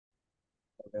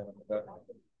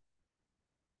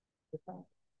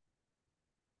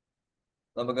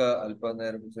നമുക്ക്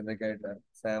അല്പനേരം ചിന്തയ്ക്കായിട്ട്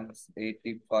സാംസ്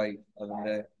 85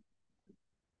 അതിന്റെ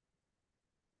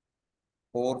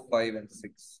 4, 5 and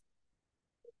 6.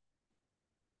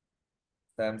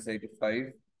 Psalms 85,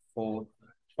 4,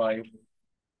 5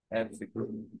 and 6.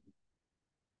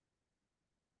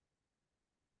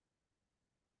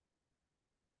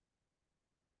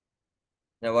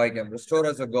 ഞാൻ വായിക്കാം. Restore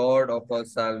us, a God of our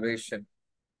salvation,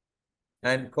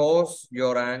 and cause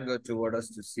your anger toward us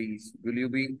to cease. Will you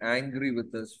be angry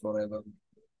with us forever?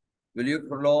 Will you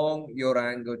prolong your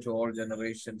anger to all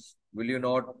generations? Will you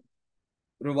not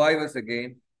revive us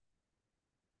again,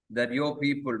 that your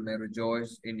people may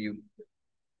rejoice in you?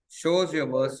 Show us your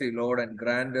mercy, Lord, and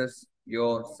grant us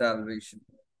your salvation.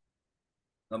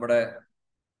 നമ്മുടെ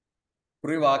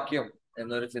വാക്യം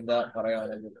എന്നൊരു ചിന്ത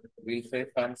പറയുകയാണെങ്കിൽ we'll say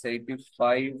Psalms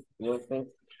 85 verses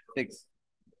 6.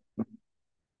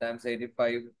 Psalms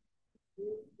 85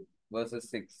 verses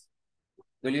 6.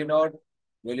 Will you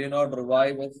not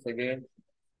revive us again?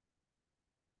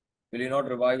 Will you not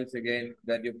revive us again,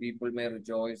 that your people may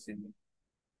rejoice in you?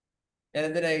 ഞാൻ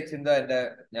എന്തിനാ ഈ ചിന്ത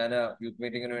ഞാൻ യൂത്ത്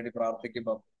മീറ്റിങ്ങിന് വേണ്ടി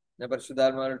പ്രാർത്ഥിക്കുമ്പോൾ ഞാൻ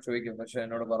പരിശുദ്ധാത്മാവിനോട് ചോദിക്കും. പക്ഷെ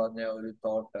എന്നോട് പറഞ്ഞ ഒരു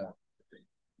തോട്ട്,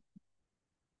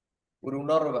 ഒരു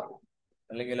ഉണർവ്,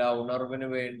 അല്ലെങ്കിൽ ആ ഉണർവിന്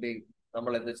വേണ്ടി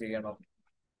നമ്മൾ എന്ത് ചെയ്യണം?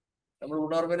 നമ്മൾ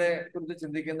ഉണർവിനെ കുറിച്ച്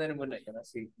ചിന്തിക്കുന്നതിന് മുന്നേ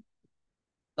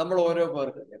നമ്മൾ ഓരോ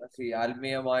പേർക്ക്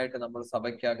ആത്മീയമായിട്ട് നമ്മൾ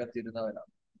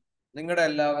സഭയ്ക്കകത്തിരുന്നവരാണ്. നിങ്ങളുടെ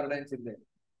എല്ലാവരുടെയും ചിന്ത,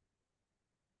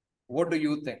 വാട്ട് ഡു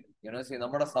യു തിങ്ക്?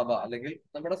 നമ്മുടെ സഭ, അല്ലെങ്കിൽ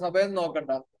നമ്മുടെ സഭയെന്ന്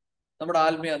നോക്കണ്ട, നമ്മുടെ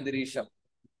ആത്മീയ അന്തരീക്ഷം,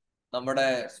 നമ്മുടെ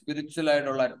സ്പിരിച്വൽ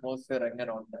ആയിട്ടുള്ള അറ്റ്മോസ്ഫിയർ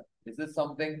എങ്ങനെ ഉണ്ട്? ഇസ് ഇറ്റ്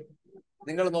സംതിങ്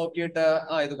നിങ്ങൾ നോക്കിയിട്ട്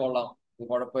ഇത് കൊള്ളാം, ഇത്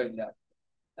കുഴപ്പമില്ല,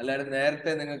 അല്ലാതെ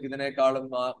നേരത്തെ നിങ്ങൾക്ക് ഇതിനേക്കാളും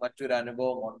മറ്റൊരു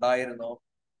അനുഭവം ഉണ്ടായിരുന്നോ?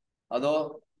 അതോ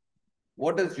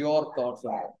വാട്ട് ഈസ് യുവർ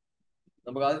തോട്ട്സ്?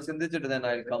 നമുക്ക് അത് ചിന്തിച്ചിട്ട് തന്നെ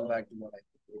I come back to morning.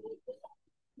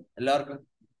 എല്ലാവർക്കും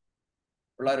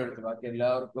പിള്ളേരെടുത്ത് ബാക്കി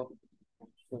എല്ലാവർക്കും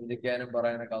ചിന്തിക്കാനും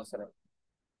പറയാനൊക്കെ അവസരം.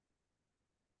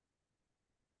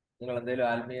 നിങ്ങൾ എന്തെങ്കിലും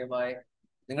ആത്മീയമായി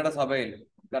നിങ്ങളുടെ സഭയിൽ,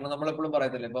 കാരണം നമ്മളെപ്പോഴും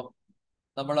പറയത്തില്ല, ഇപ്പം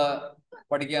നമ്മള്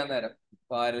പഠിക്കാൻ നേരം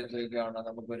ഇപ്പൊ ആരും ചോദിക്കുകയാണ്,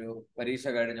 നമുക്കൊരു പരീക്ഷ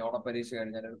കഴിഞ്ഞ്, ഓണപ്പരീക്ഷ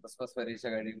കഴിഞ്ഞാൽ ഒരു ക്രിസ്മസ് പരീക്ഷ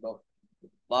കഴിയുമ്പോൾ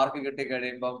മാർക്ക് കിട്ടി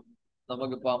കഴിയുമ്പം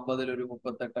നമുക്കിപ്പോ 50-ൽ ഒരു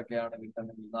 38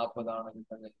 കിട്ടുന്നത്, 40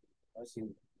 കിട്ടുന്നത്.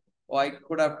 I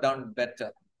could have done better,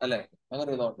 അല്ലെ? അങ്ങനെ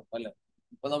ഒരു തോട്ടം അല്ലെ?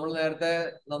 അപ്പൊ നമ്മൾ നേരത്തെ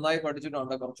നന്നായി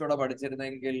പഠിച്ചിട്ടുണ്ട്, കുറച്ചുകൂടെ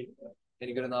പഠിച്ചിരുന്നെങ്കിൽ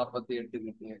എനിക്കൊരു 48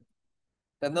 കിട്ടിയേ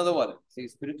എന്നതുപോലെ.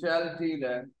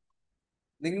 സ്പിരിച്വാലിറ്റിയില്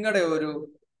നിങ്ങളുടെ ഒരു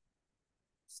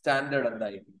സ്റ്റാൻഡേർഡ്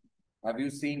എന്തായിരിക്കും? Have you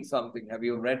seen something? Have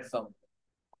you red something?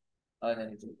 അത് ഞാൻ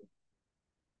ചോദിക്കും.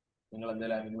 നിങ്ങൾ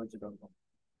എന്തെങ്കിലും അനുഭവിച്ചിട്ടുണ്ടോ?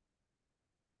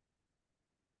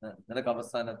 നിനക്ക്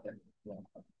അവസാനത്തെ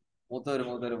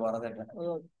മൂത്തൊരു പറഞ്ഞിട്ട്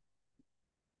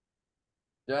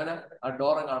ജോന ആ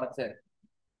ഡോറങ്ങ് അടച്ചേ.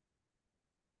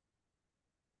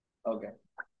 ഓക്കെ,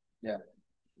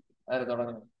 ആര്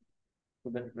തുടങ്ങണം?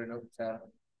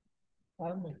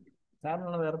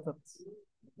 വേറെ ചർച്ച,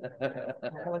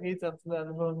 ഈ ചർച്ചിലെ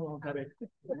അനുഭവം നമുക്കറിയാം.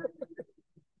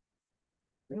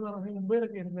 നീ പറഞ്ഞു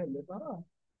മുംബൈയിലൊക്കെ ഇരുന്നല്ലേ, പറ.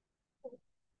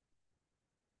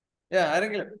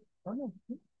 ആരെങ്കിലും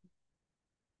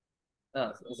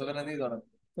നീ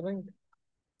തുടങ്ങും.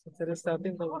 ചെറിയ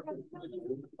സ്റ്റാർട്ടിങ്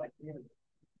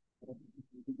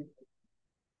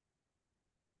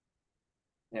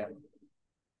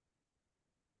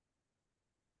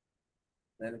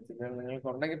നിങ്ങൾക്ക്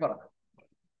ഉണ്ടെങ്കിൽ പറ.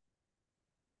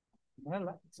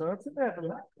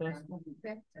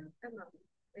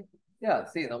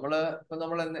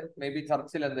 നമ്മള് മേ ബി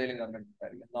ചർച്ചിൽ എന്തെങ്കിലും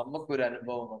കണ്ടിട്ടുണ്ടായിരിക്കാം, നമുക്കൊരു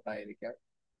അനുഭവം ഉണ്ടായിരിക്കാം,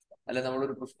 അല്ലെ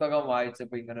നമ്മളൊരു പുസ്തകം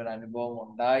വായിച്ചപ്പോ ഇങ്ങനെ ഒരു അനുഭവം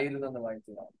ഉണ്ടായിരുന്നെന്ന്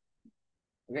വായിച്ചതാണ്.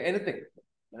 Anything,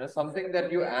 something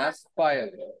that you aspire.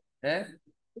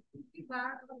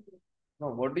 No,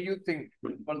 what do you think?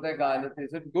 ഇപ്പോഴത്തെ കാലത്ത്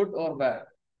is it good or bad?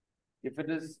 If it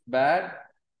is bad,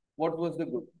 what was the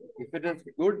good? If it is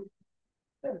good,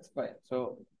 then it's fine. So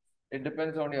it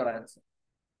depends on your answer.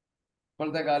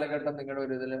 ഇപ്പോഴത്തെ കാലഘട്ടം നിങ്ങളുടെ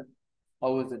ഒരു ഇതില്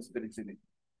how is it spiritually?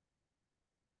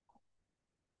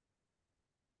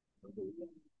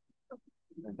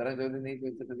 എത്ര ചോദ്യം നീ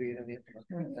ചോദിച്ചിട്ട് തീരെ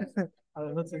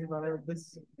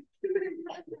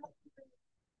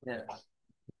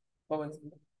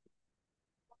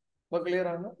ഇപ്പൊ ക്ലിയർ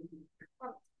ആണ്?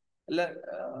 അല്ല,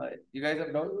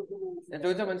 ഞാൻ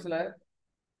ചോദിച്ചാൽ മനസ്സിലായ?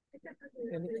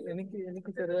 എനിക്ക്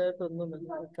ചെറുതായിട്ടൊന്നും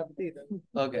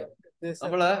ഓക്കെ.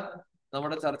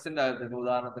 നമ്മുടെ ചർച്ചിന്റെ അകത്ത്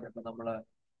ഉദാഹരണത്തിന് ഇപ്പൊ നമ്മള്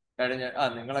കഴിഞ്ഞ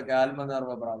നിങ്ങളൊക്കെ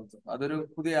ആത്മനിർഭ പ്രാപിച്ചു, അതൊരു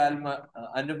പുതിയ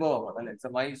അനുഭവമാണ്, അല്ലെ? It's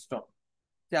a milestone.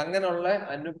 അങ്ങനെയുള്ള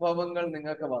അനുഭവങ്ങൾ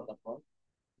നിങ്ങൾക്ക് വന്നപ്പോൾ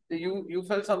യു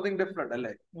ഫെൽ സംതിങ് ഡിഫറെന്റ്,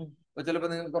 അല്ലേ? അപ്പൊ ചിലപ്പോ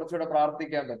നിങ്ങൾക്ക് കുറച്ചുകൂടെ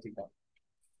പ്രാർത്ഥിക്കാൻ പറ്റില്ല.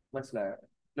 മനസ്സിലായോ?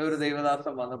 ഒരു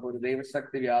ദൈവദാസം വന്നപ്പോ ഒരു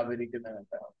ദൈവശക്തി വ്യാപരിക്കുന്ന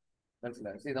കണ്ടാണ്.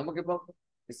 മനസ്സിലായി? നമുക്കിപ്പം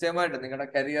നിശ്ചയമായിട്ട് നിങ്ങളുടെ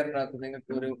കരിയറിനകത്ത്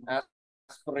നിങ്ങൾക്ക് ഒരു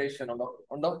ആസ്പിറേഷൻ ഉണ്ടോ?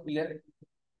 ഉണ്ടോ? ഇല്ല?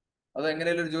 അത്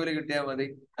എങ്ങനെയാലും ഒരു ജോലി കിട്ടിയാൽ മതി?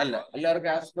 അല്ല,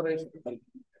 എല്ലാവർക്കും ആസ്പിറേഷൻ ഉണ്ടല്ലോ.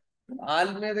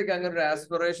 ആത്മീയതയ്ക്ക് അങ്ങനെ ഒരു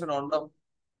ആസ്പിറേഷൻ ഉണ്ടോ?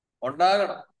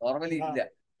 ഉണ്ടാകണം. നോർമലി ഇല്ല.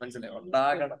 മനസ്സിലായി?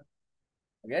 ഉണ്ടാകണം.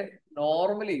 ഓക്കെ,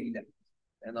 നോർമലി ഇല്ല.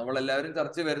 നമ്മളെല്ലാവരും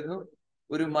ചർച്ച വരുന്നു,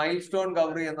 ഒരു മൈൽ സ്റ്റോൺ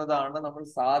കവർ ചെയ്യുന്നതാണ് നമ്മൾ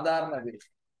സാധാരണ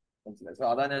ഉദ്ദേശിക്കുന്നത്. മനസ്സിലായി? സോ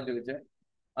അതാ ഞാൻ ചോദിച്ചത്,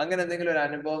 അങ്ങനെ എന്തെങ്കിലും ഒരു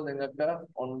അനുഭവം നിങ്ങൾക്ക്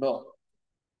ഉണ്ടോ?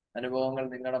 അനുഭവങ്ങൾ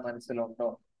നിങ്ങളുടെ മനസ്സിലുണ്ടോ?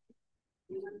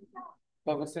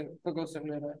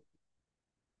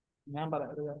 ഞാൻ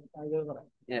പറയാം, ഒരു കാര്യം പറയാം.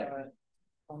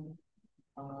 ഇപ്പം,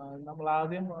 നമ്മൾ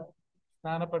ആദ്യം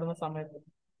സ്നാനപ്പെടുന്ന സമയത്ത്,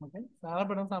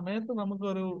 സ്നാനപ്പെടുന്ന സമയത്ത്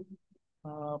നമുക്കൊരു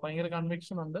ഭയങ്കര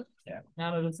കൺവിക്ഷൻ ഉണ്ട്,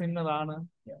 ഞാനൊരു സിന്നറാണ്,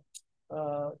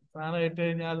 സ്നാനം ഇട്ട്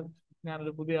കഴിഞ്ഞാൽ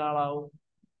ഞാനൊരു പുതിയ ആളാവും.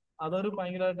 അതൊരു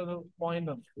ഭയങ്കരമായിട്ടൊരു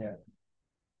പോയിന്റ് ഉണ്ട്.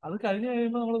 അത് കഴിഞ്ഞ്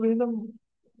കഴിയുമ്പോൾ നമ്മൾ വീണ്ടും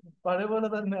പഴയ പോലെ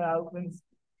തന്നെ മീൻസ്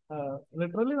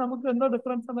ലിറ്ററലി നമുക്ക് എന്തോ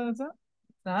ഡിഫറൻസ് എന്താണെന്ന് വെച്ചാൽ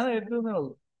സ്നാനം ഏറ്റെന്നേ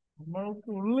ഉള്ളൂ. നമ്മൾക്ക്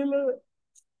ഉള്ളില്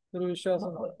ഒരു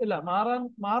വിശ്വാസം ഇല്ല,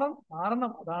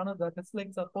 മാറണം. അതാണ് that is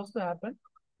like suppose to happen.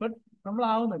 But നമ്മൾ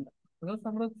ആവുന്നില്ല. ബിക്കോസ്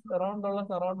നമ്മുടെ ഉള്ള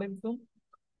സറൗണ്ടിങ്സും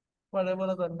പഴയ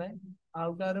പോലെ തന്നെ,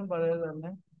 ആൾക്കാരും പഴയ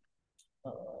തന്നെ.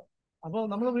 അപ്പൊ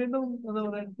നമ്മൾ വീണ്ടും എന്താ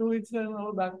പറയാ, 2 weeks കഴിഞ്ഞ്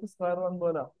നമ്മൾ ബാക്ക് ടു സ്ക്വയർ വൺ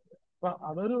പോലെ. അപ്പൊ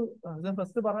അതൊരു, ഞാൻ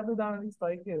ഫസ്റ്റ് പറഞ്ഞത് ഇതാണ് എനിക്ക്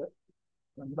സ്ട്രൈക്ക് ചെയ്തത്.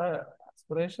 നമ്മുടെ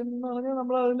ആസ്പിറേഷൻ എന്ന് പറഞ്ഞാൽ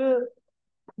നമ്മൾ അതില്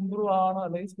ഇമ്പ്രൂവ് ആവണം,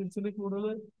 അല്ലെങ്കിൽ സ്പിരിച്വലി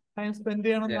കൂടുതൽ ടൈം സ്പെൻഡ്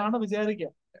ചെയ്യണം എന്നാണ് വിചാരിക്കുക.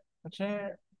 പക്ഷേ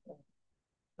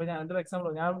ഇപ്പൊ ഞാൻ എൻ്റെ ഒരു എക്സാമ്പിൾ,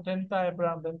 ഞാൻ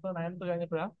 9th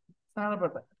കഴിഞ്ഞപ്പോഴാണ്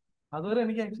സ്നാനപ്പെട്ടത്. അതുവരെ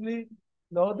എനിക്ക് ആക്ച്വലി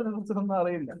ലോകത്തിനെ കുറിച്ചൊന്നും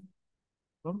അറിയില്ല.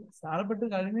 അപ്പം സ്നാനപ്പെട്ട്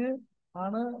കഴിഞ്ഞ്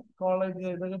ആണ് കോളേജ്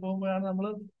ഇതൊക്കെ പോകുമ്പോഴാണ് നമ്മൾ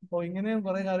ഇങ്ങനെയും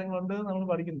കുറെ കാര്യങ്ങളുണ്ട് നമ്മൾ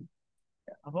പഠിക്കുന്നത്.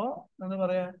 അപ്പോ എന്താ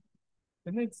പറയാ,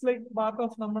 പിന്നെ ഇറ്റ്സ് ലൈക്ക് പാർട്ട്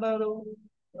ഓഫ് നമ്മുടെ ഒരു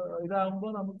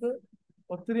ഇതാകുമ്പോൾ നമുക്ക്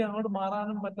ഒത്തിരി അങ്ങോട്ട്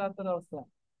മാറാനും പറ്റാത്തൊരവസ്ഥ.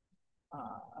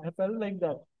 I felt like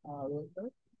that. അതുകൊണ്ട്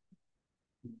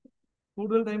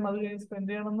കൂടുതൽ ടൈം അത് കഴിഞ്ഞ് സ്പെൻഡ്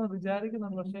ചെയ്യണം എന്ന്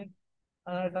വിചാരിക്കുന്നുണ്ട്. പക്ഷെ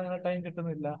അതിനായിട്ട് അങ്ങനെ ടൈം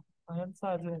കിട്ടുന്നില്ല, അങ്ങനത്തെ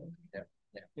സാഹചര്യം.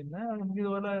 പിന്നെ നമുക്ക്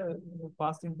ഇതുപോലെ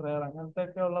ഫാസ്റ്റിംഗ് പ്രയർ അങ്ങനത്തെ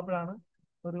ഒക്കെ ഉള്ളപ്പോഴാണ്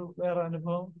ഒരു വേറെ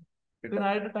അനുഭവം,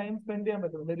 ഇതിനായിട്ട് ടൈം സ്പെൻഡ് ചെയ്യാൻ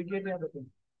പറ്റും, ഡെഡിക്കേറ്റ് ചെയ്യാൻ പറ്റും.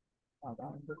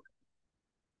 അതാണ്.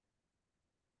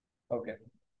 ഓക്കെ.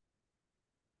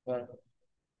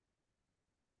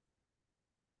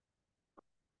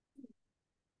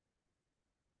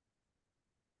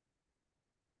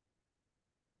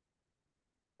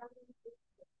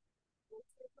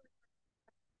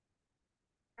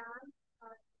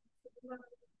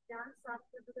 ഞാൻ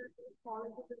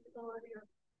കോളേജിൽ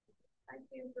I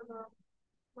came to the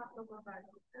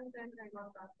and then I got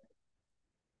that.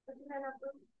 പക്ഷെ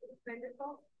ഞാനപ്പം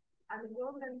പെൻഡപ്പോൾ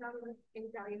അനുഭവം എന്താണെന്ന്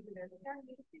എനിക്കറിയത്തില്ല. ഞാൻ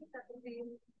വീട്ടിൽ തട്ടുകയും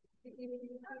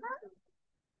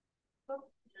അപ്പം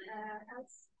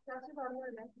ചാച്ചി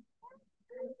പറഞ്ഞതല്ലേ,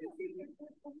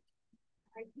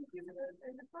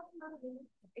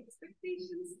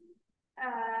 expectations,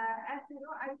 as you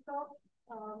know, I thought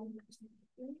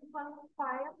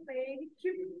fire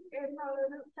മേടിക്കും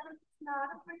എന്നുള്ളൊരു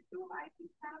സ്നാനപ്പെട്ടു. I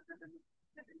think സ്നാനപ്പെട്ടു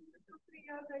 3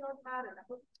 years I got married.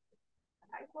 അപ്പം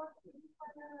I thought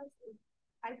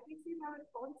IPC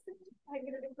കോൺസെപ്റ്റ്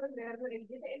ഭയങ്കര ഡിഫറെന്റ് ആയിരുന്നു.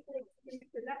 എനിക്ക്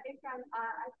എക്സ്പീരിയൻസ് ഇല്ല. എനിക്ക്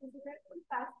IPCയുടെ ഒരു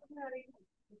പാസ്റ്ററിനെ അറിയുന്നു,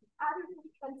 ആരും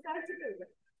സംസാരിച്ചിട്ടില്ല.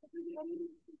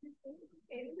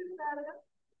 എന്താണ്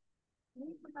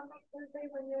ഇപ്പൊ നമ്മൾ ഫുൾ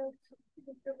ടൈം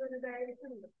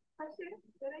ഇതായിരിക്കുന്നു. പക്ഷെ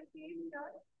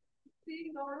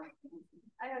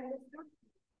I understood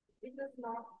it was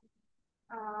not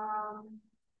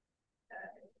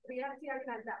reality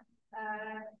ആയിട്ടല്ല,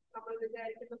 നമ്മൾ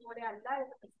വിചാരിക്കുന്ന പോലെ അല്ല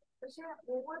എന്ന്. പക്ഷെ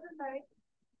ഓരോന്നായി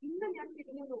ഇന്ന് ഞാൻ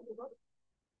തിരിഞ്ഞു നോക്കുമ്പോൾ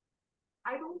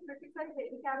ഐ ഡോണ്ട് ക്രിട്ടിസൈസ്.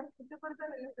 എനിക്ക് അവരെ കുറ്റപ്പെടുത്താൻ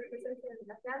ക്രിട്ടിസൈസ്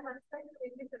ചെയ്യുന്നില്ല. ഞാൻ മനസ്സിലാക്കി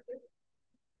വേണ്ടിയിട്ട്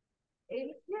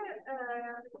എനിക്ക്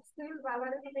സ്റ്റിൽ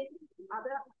വളരണമെങ്കിൽ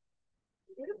അത്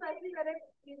ഒരു പരിധി വരെ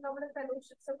ഈ നമ്മുടെ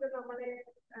ഫെലോഷിപ്സ് ഒക്കെ നമ്മളെ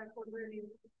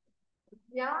കൊണ്ടുവരുന്നു.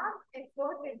 ഞാൻ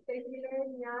എഫേർട്ട് എടുത്തെങ്കിലേ,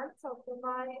 ഞാൻ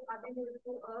സ്വന്തമായി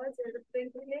അതിനൊരു ഏർജ്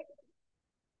എടുത്തെങ്കിലേ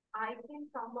ഐ ക്യാൻ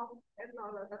കം അപ്പ്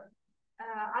എന്നുള്ളത്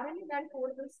അതിന് ഞാൻ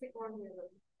കൂടുതൽ സ്റ്റിക്ക് ഓൺ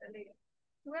ചെയ്യുന്നത്. അല്ലെ,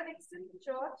 to an extent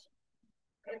church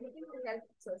everything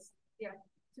helps us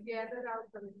together out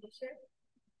from it. പക്ഷെ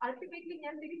അൾട്ടിമേറ്റ്ലി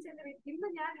ഞാൻ തിരിച്ചെന്റെ ഇന്ന്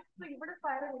ഞാൻ ഇപ്പൊ ഇവിടെ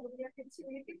പറയുന്നത്, ഞാൻ തിരിച്ച്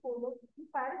വീട്ടിൽ പോകുമ്പോൾ ഈ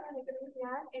പറയുന്നത്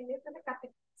ഞാൻ എന്നെ തന്നെ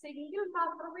കത്തിച്ചെങ്കിൽ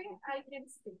മാത്രമേ ഐ ക്യാൻ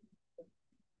സ്റ്റിക്ക്.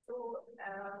 സോ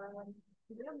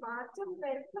ഇതിന് മാറ്റം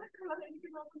വരുത്താനുള്ളത് എനിക്ക്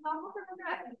തോന്നുന്നു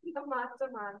നമുക്കുള്ള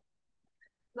മാറ്റമാണ്.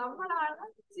 നമ്മളാണ്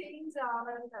ചേഞ്ച്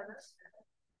ആവേണ്ടത്.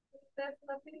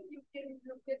 എപ്പോഴും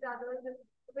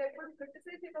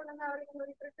ക്രിട്ടിസൈസ് ചെയ്തോണ്ടെന്ന് അവർക്ക്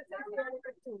ക്രിട്ടിസൈസ് ചെയ്യാൻ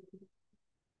പറ്റും.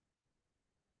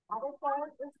 Our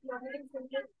fault is learning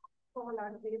simply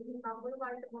പോലാണ് ദൈവം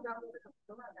നമ്മളുമായിട്ട് മുഖാമുഖം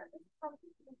നടത്തും. അതായത്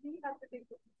ഈ അർത്ഥത്തിൽ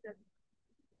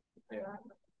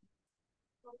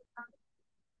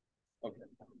ഓക്കെ,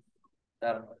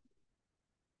 കാരണം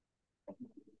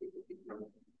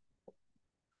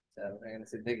അങ്ങനെ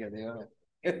ചിന്തിക്കുക ദൈവമേ.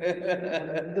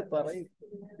 എന്ത് പറയും?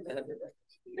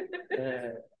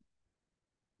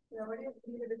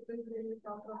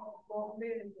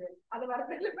 അത്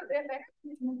പറഞ്ഞില്ലേ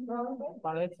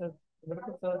പഴയ church,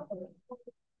 ഇവിടുത്തെ church,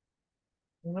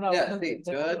 നിങ്ങളുടെ Yeah, അവിടുത്തെ see,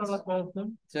 ചരിത്രമുള്ള church-ഉം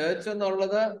ചേർച്ച്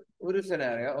എന്നുള്ളത് ഒരു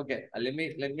scenario. Okay,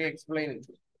 let me explain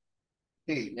it.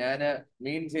 ഞാന്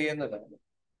മീൻ ചെയ്യുന്നത്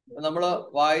നമ്മള്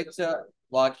വായിച്ച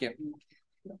വാക്യം,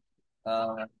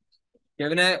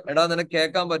 കെവിനെ എടാ നിനക്ക്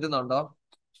കേൾക്കാൻ പറ്റുന്നുണ്ടോ?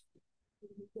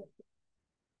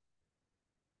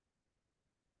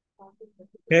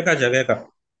 കേക്കാം.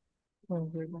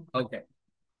 ഓക്കെ,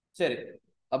 ശരി.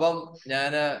 അപ്പം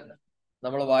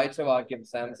നമ്മൾ വായിച്ച വാക്യം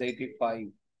Psalms 85,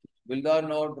 will thou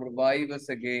not revive us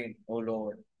again, O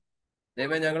Lord?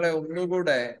 ദൈവം ഞങ്ങളെ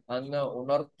ഒന്നുകൂടെ അങ്ങ്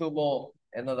ഉണർത്തുമോ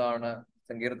എന്നതാണ്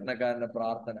സങ്കീർത്തനക്കാരന്റെ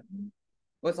പ്രാർത്ഥന.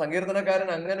 അപ്പൊ സങ്കീർത്തനക്കാരൻ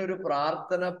അങ്ങനെ ഒരു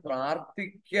പ്രാർത്ഥന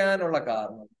പ്രാർത്ഥിക്കാനുള്ള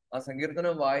കാരണം, ആ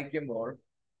സങ്കീർത്തനം വായിക്കുമ്പോൾ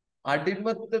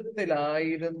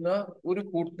അടിമത്തത്തിലായിരുന്ന ഒരു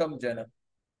കൂട്ടം ജനം,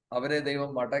 അവരെ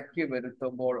ദൈവം മടക്കി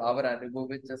വരുത്തുമ്പോൾ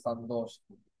അവരനുഭവിച്ച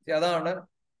സന്തോഷം, അതാണ്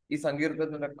ഈ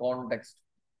സങ്കീർത്തനത്തിന്റെ കോണ്ടെക്സ്റ്റ്.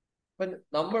 അപ്പൊ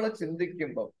നമ്മൾ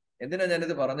ചിന്തിക്കുമ്പോൾ, എന്തിനാ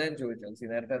ഞാനിത് പറഞ്ഞതെന്ന് ചോദിച്ചാൽ,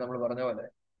 നേരത്തെ നമ്മൾ പറഞ്ഞ പോലെ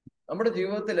നമ്മുടെ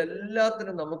ജീവിതത്തിൽ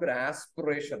എല്ലാത്തിനും നമുക്കൊരു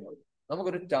ആസ്പിറേഷൻ ഉണ്ട്,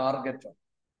 നമുക്കൊരു ടാർഗറ്റ് ഉണ്ട്.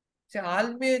 പക്ഷെ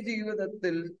ആത്മീയ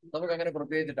ജീവിതത്തിൽ നമുക്ക് അങ്ങനെ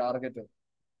പ്രത്യേകിച്ച് ടാർഗറ്റ് ഉണ്ട്.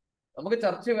 നമുക്ക്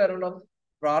ചർച്ച വരണം,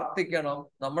 പ്രാർത്ഥിക്കണം,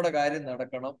 നമ്മുടെ കാര്യം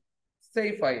നടക്കണം,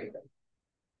 സേഫ് ആയിരിക്കണം.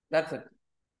 That's it.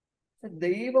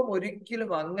 ദൈവം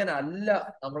ഒരിക്കലും അങ്ങനെ അല്ല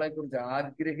നമ്മളെ കുറിച്ച്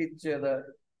ആഗ്രഹിച്ചത്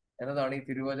എന്നതാണ് ഈ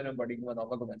തിരുവചനം പഠിക്കുമ്പോൾ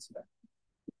നമുക്ക് മനസ്സിലാക്കാം.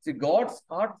 God's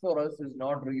heart for us is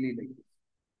not really like this.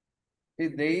 ഈ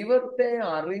ദൈവത്തെ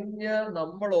അറിഞ്ഞ്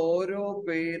നമ്മൾ ഓരോ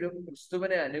പേരും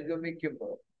ക്രിസ്തുവിനെ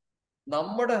അനുഗമിക്കുമ്പോൾ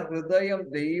നമ്മുടെ ഹൃദയം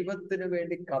ദൈവത്തിന്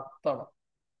വേണ്ടി കത്തണം.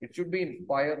 It should be in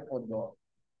fire for God.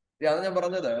 അത് ഞാൻ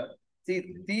പറഞ്ഞത്,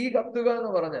 തീ കത്തുക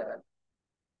എന്ന് പറഞ്ഞാൽ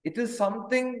it is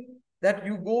something that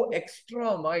you go extra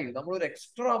mile. നമ്മളൊരു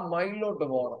എക്സ്ട്രാ മൈലിലോട്ട്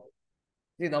പോകണം.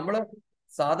 നമ്മള്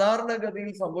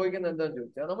സാധാരണഗതിയിൽ സംഭവിക്കുന്ന എന്താന്ന്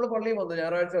ചോദിച്ചാൽ, നമ്മൾ പള്ളിയിൽ വന്നു,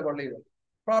 ഞായറാഴ്ച പള്ളിയിൽ വന്നു,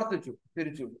 പ്രാർത്ഥിച്ചു,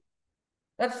 തിരിച്ചു.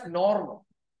 That's normal.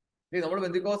 നമ്മൾ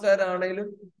ബന്ധുക്കോസുകാരാണേലും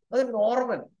അത്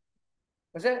നോർമൽ.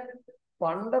 പക്ഷെ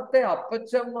പണ്ടത്തെ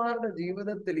അപ്പച്ചന്മാരുടെ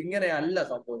ജീവിതത്തിൽ ഇങ്ങനെയല്ല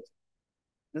സംഭവിച്ചത്.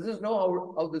 This is know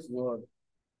how this world.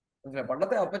 മനസ്സിലായി?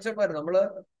 പണ്ടത്തെ അപ്പച്ചന്മാർ, നമ്മള്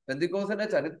ബന്ധുക്കോസിന്റെ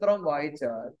ചരിത്രം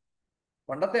വായിച്ചാൽ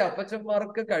പണ്ടത്തെ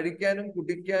അപ്പച്ചന്മാർക്ക് കഴിക്കാനും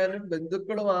കുടിക്കാനും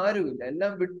ബന്ധുക്കളും ആരുമില്ല,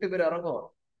 എല്ലാം വിട്ട് ഇവരിറങ്ങുക.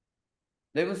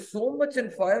 They were so much in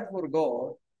fire for God.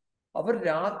 അവർ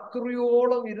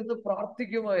രാത്രിയോളം ഇരുന്ന്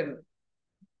പ്രാർത്ഥിക്കുമായിരുന്നു.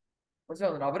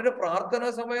 മനസ്സിലാവുന്നു? അവരുടെ പ്രാർത്ഥനാ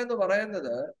സമയം എന്ന്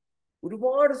പറയുന്നത്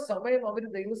ഒരുപാട് സമയം അവർ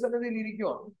ദൈവസന്നിധിയിൽ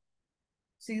ഇരിക്കുവാണ്.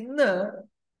 പക്ഷെ ഇന്ന്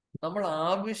നമ്മൾ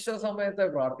ആവശ്യ സമയത്തെ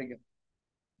പ്രാർത്ഥിക്കുന്നു.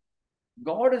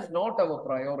 God is not our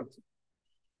priority.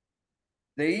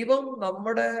 ദൈവം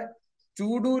നമ്മുടെ ടു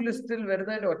ഡു ലിസ്റ്റിൽ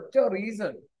വരുന്നതിന്റെ ഒറ്റ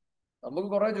റീസൺ, നമുക്ക്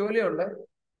കുറെ ജോലിയുണ്ട്,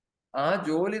 ആ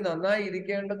ജോലി നന്നായി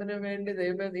ഇരിക്കേണ്ടതിന് വേണ്ടി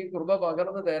ദൈവമേ നീ കൃപ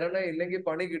പകർന്നു തരണേ, ഇല്ലെങ്കിൽ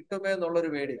പണി കിട്ടുമേ എന്നുള്ളൊരു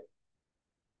പേടിയാണ്.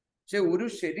 പക്ഷെ ഒരു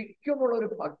ശരിക്കുമുള്ള ഒരു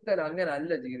ഭക്തൻ അങ്ങനെ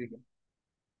അല്ല ജീവിക്കുന്നത്.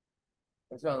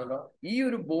 മനസ്സിലാവുന്നുണ്ടോ? ഈ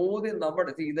ഒരു ബോധ്യം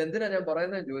നമ്മുടെ, ഇതെന്തിനാ ഞാൻ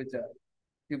പറയുന്നതെന്ന് ചോദിച്ചാൽ,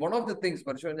 വൺ ഓഫ് ദി തിങ്സ്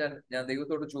ഞാൻ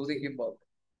ദൈവത്തോട് ചോദിക്കുമ്പോൾ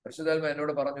പരിശുദ്ധാത്മ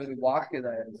എന്നോട് പറഞ്ഞ ഒരു വാക്ക്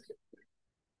ഇതായിരുന്നു,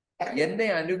 എന്നെ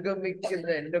അനുഗമിക്കുന്ന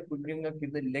എന്റെ കുഞ്ഞുങ്ങൾക്ക്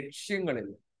ഇന്ന്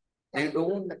ലക്ഷ്യങ്ങളില്ല. They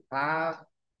don't have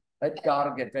a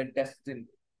target, a destiny.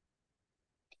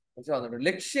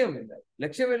 മനസ്സിലാവുന്നുണ്ടോ?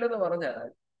 ലക്ഷ്യമില്ലെന്ന് പറഞ്ഞാൽ,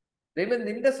 ദൈവം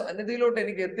നിന്റെ സന്നിധിയിലോട്ട്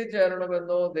എനിക്ക്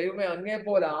എത്തിച്ചേരണമെന്നോ ദൈവമേ അങ്ങേ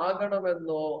പോലെ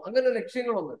ആകണമെന്നോ അങ്ങനെ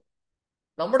ലക്ഷ്യങ്ങളൊന്നും.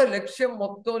 നമ്മുടെ ലക്ഷ്യം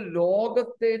മൊത്തം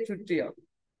ലോകത്തെ ചുറ്റിയാണ്.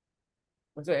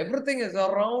 മനസ്സിലായി? Everything is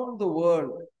around the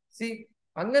world.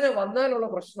 അങ്ങനെ വന്നാലുള്ള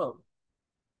പ്രശ്നം,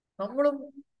 നമ്മളും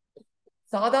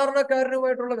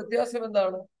സാധാരണക്കാരനുമായിട്ടുള്ള വ്യത്യാസം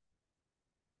എന്താണ്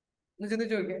എന്ന്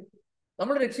ചിന്തിച്ചു നോക്കിയേ.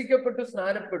 നമ്മൾ രക്ഷിക്കപ്പെട്ടു,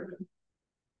 സ്നാനപ്പെട്ടു,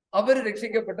 അവര്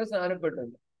രക്ഷിക്കപ്പെട്ട്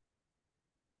സ്നാനപ്പെട്ടില്ല.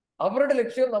 അവരുടെ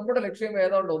ലക്ഷ്യം നമ്മുടെ ലക്ഷ്യം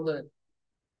ഏതാണ്ട് ഒന്ന്.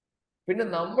 പിന്നെ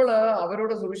നമ്മള്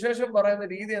അവരോട് സുവിശേഷം പറയുന്ന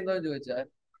രീതി എന്താന്ന് ചോദിച്ചാൽ,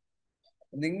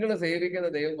 നിങ്ങൾ സേവിക്കുന്ന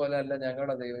ദൈവം പോലെ അല്ല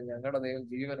ഞങ്ങളുടെ ദൈവം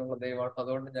ജീവനുള്ള ദൈവമാണ്,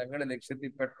 അതുകൊണ്ട് ഞങ്ങളുടെ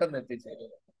ലക്ഷ്യത്തിൽ പെട്ടെന്ന്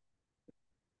എത്തിച്ചേരുക.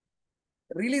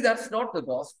 Really that's not the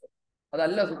gospel.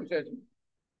 അതല്ല സുവിശേഷം.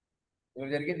 നിങ്ങൾ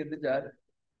ശരിക്കും ചിന്തിച്ചാൽ,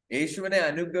 യേശുവിനെ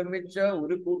അനുഗമിച്ച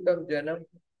ഒരു കൂട്ടം ജനം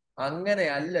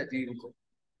അങ്ങനെയല്ല ജീവിച്ചത്.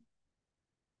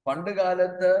 പണ്ട്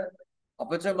കാലത്ത്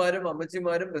അപ്പച്ചന്മാരും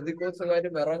അമ്മച്ചിമാരും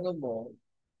ബന്ധുക്കോസുകാരും ഇറങ്ങുമ്പോൾ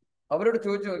അവരോട്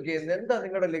ചോദിച്ചു നോക്കിയത്, എന്താ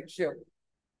നിങ്ങളുടെ ലക്ഷ്യം?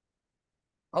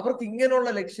 അവർക്ക് ഇങ്ങനെയുള്ള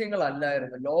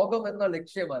ലക്ഷ്യങ്ങളല്ലായിരുന്നു. ലോകം എന്ന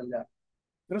ലക്ഷ്യമല്ല.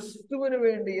 ക്രിസ്തുവിന്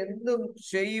വേണ്ടി എന്തും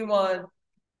ചെയ്യുവാൻ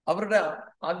അവരുടെ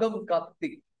അകം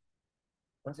കത്തി.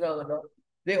 മനസ്സിലാവുന്നുണ്ടോ?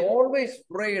 They always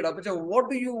prayed. അപ്പൊ what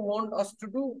do you want us to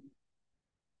do?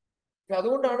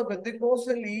 അതുകൊണ്ടാണ്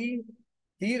പെന്തിക്കോസ്തൽ ഈ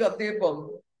തീ കത്തിയപ്പം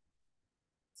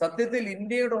സത്യത്തിൽ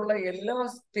ഇന്ത്യയുടെ ഉള്ള എല്ലാ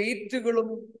സ്റ്റേറ്റുകളും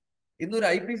ഇന്നൊരു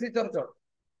IPC ചർച്ചാണ്.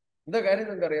 എന്താ കാര്യം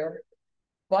നിങ്ങൾക്കറിയാം?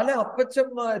 പല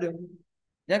അപ്പച്ചന്മാരും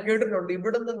ഞാൻ കേട്ടിട്ടുണ്ട്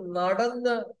ഇവിടുന്ന്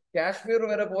നടന്ന് കാശ്മീർ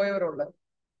വരെ പോയവരുണ്ട്.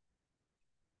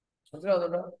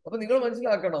 മനസ്സിലാവുന്നുണ്ടോ? അപ്പൊ നിങ്ങൾ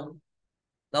മനസ്സിലാക്കണം,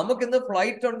 നമുക്കിന്ന്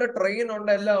ഫ്ലൈറ്റ് ഉണ്ട്, ട്രെയിൻ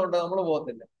ഉണ്ട്, എല്ലാം ഉണ്ട്, നമ്മൾ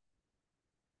പോകത്തില്ല.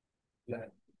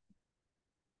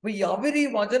 അപ്പൊ അവര് ഈ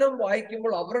വചനം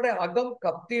വായിക്കുമ്പോൾ അവരുടെ അകം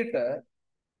കത്തിയിട്ട്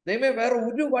ദൈവമേ വേറെ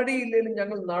ഒരു വഴിയില്ലെങ്കിലും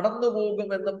ഞങ്ങൾ നടന്നു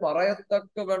പോകുമെന്ന്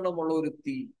പറയത്തക്ക വേണമുള്ള ഒരു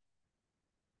തീ.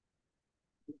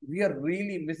 V are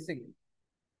really missing.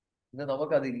 ഇന്ന്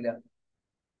നമുക്കതില്ല.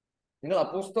 നിങ്ങൾ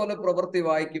അപ്പോസ്തല പ്രവൃത്തി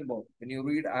വായിക്കുമ്പോൾ when you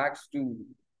read Acts 2,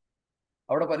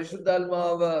 അവിടെ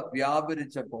പരിശുദ്ധാത്മാവ്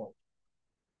വ്യാപരിച്ചപ്പോ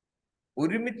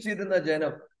ഒരുമിച്ചിരുന്ന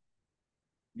ജനം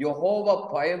യഹോവ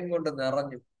ഭയം കൊണ്ട്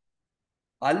നിറഞ്ഞു.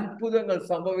 അത്ഭുതങ്ങൾ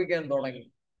സംഭവിക്കാൻ തുടങ്ങി.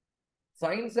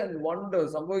 സയൻസ് ആൻഡ് വണ്ടർ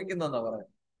സംഭവിക്കുന്നെന്നാ പറയാം.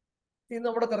 ഇന്ന്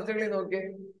നമ്മുടെ ചർച്ചകളിൽ നോക്കിയേ,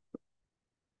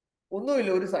 ഒന്നുമില്ല,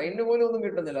 ഒരു സൈനിന് പോലും ഒന്നും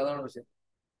കിട്ടുന്നില്ല. അതാണ് വിഷയം.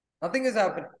 Nothing is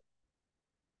happening.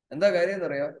 എന്താ കാര്യം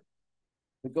എന്നറിയാം?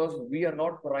 Because we are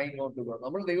not crying out to God.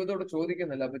 നമ്മൾ ദൈവത്തോട്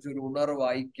ചോദിക്കുന്നില്ല, പക്ഷെ ഒരു ഉണർവ്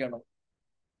വായിക്കണം.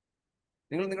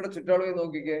 നിങ്ങൾ നിങ്ങളുടെ ചുറ്റാളുകൾ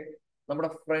നോക്കിക്കേ, നമ്മുടെ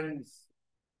ഫ്രണ്ട്സ്,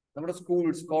 നമ്മുടെ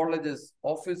schools, colleges,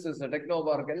 offices, techno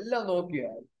park എല്ലാം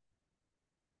നോക്കിയാൽ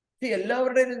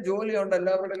എല്ലാവരുടെയും ജോലിയുണ്ട്,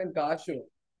 എല്ലാവരുടെയും കാശുണ്ട്.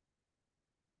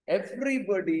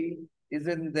 Everybody is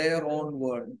in their own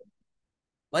world.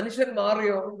 മനുഷ്യൻ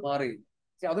മാറിയോ? മാറി.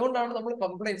 അതുകൊണ്ടാണ് നമ്മൾ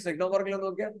കംപ്ലൈൻസ് ടെക്നോ പാർക്കിൽ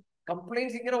നോക്കിയാൽ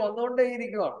കംപ്ലൈൻസ് ഇങ്ങനെ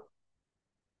വന്നുകൊണ്ടേയിരിക്കുകയാണ്.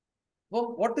 അപ്പം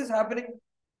what is happening?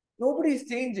 Nobody is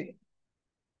changing.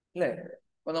 അല്ലേ?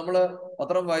 ഇപ്പൊ നമ്മള്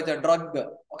പത്രം വായിച്ച ഡ്രഗ്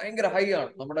ഭയങ്കര ഹൈ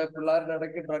ആണ്. നമ്മുടെ പിള്ളേരുടെ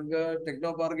ഇടയ്ക്ക് ഡ്രഗ്,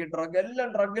 ടെക്നോ പാർക്കിൽ ഡ്രഗ്, എല്ലാം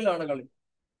ഡ്രഗിലാണ് കളി.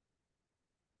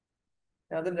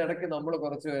 അതിന്റെ ഇടയ്ക്ക് നമ്മൾ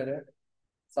കുറച്ചുപേര്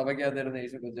സഭയ്ക്കകത്തിരുന്ന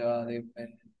യേശു കുഞ്ഞാ,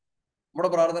 നമ്മുടെ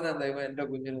പ്രാർത്ഥന എന്താ? എന്റെ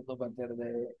കുഞ്ഞിനൊന്നും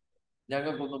പറ്റരുതേ,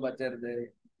 ഞങ്ങൾക്കൊന്നും പറ്റരുതേ.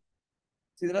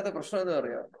 ഇതിനകത്തെ പ്രശ്നം എന്താ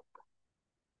പറയാ?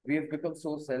 We have become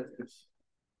so selfish.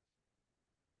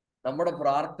 നമ്മുടെ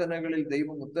പ്രാർത്ഥനകളിൽ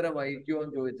ദൈവം ഉത്തരം അയക്കുമോ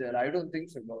എന്ന് ചോദിച്ചാൽ ഐ ഡോണ്ട്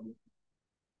തിങ്ക് സോ.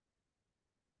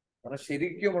 കാരണം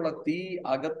ശരിക്കുമുള്ള തീ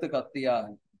അകത്ത്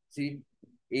കത്തിയാൽ,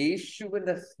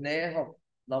 യേശുവിന്റെ സ്നേഹം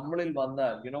നമ്മളിൽ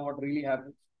വന്നാൽ, you know what really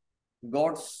happens?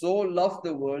 God so loved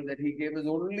the world that he gave his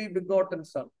only begotten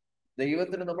son.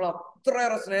 ദൈവത്തിന് നമ്മൾ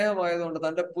അത്രയേറെ സ്നേഹമായതുകൊണ്ട്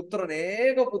തന്റെ പുത്രൻ,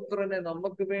 ഏകപുത്രനെ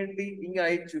നമുക്ക് വേണ്ടി ഇങ്ങ്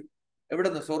അയച്ചു.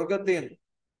 എവിടുന്ന്? സ്വർഗത്തിൽ നിന്ന്.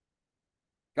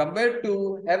 Compared to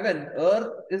heaven,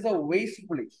 earth is a waste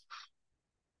place.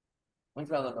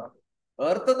 മനസ്സിലാവുന്നുണ്ടോ?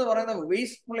 എർത്ത് എന്ന് പറയുന്ന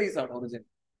വേസ്റ്റ് പ്ലേസ് ആണ് ഒറിജിൻ.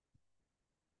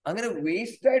 അങ്ങനെ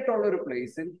വേസ്റ്റ് ആയിട്ടുള്ള ഒരു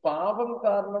പ്ലേസിൽ പാപം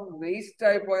കാരണം വേസ്റ്റ്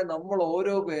ആയി പോയ നമ്മൾ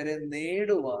ഓരോ പേരെ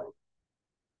നേടുവാൻ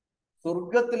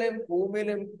സ്വർഗത്തിലെയും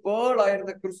ഭൂമിയിലെയും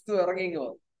പേളായിരുന്ന ക്രിസ്തു ഇറങ്ങിങ്ങി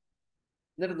വന്നു.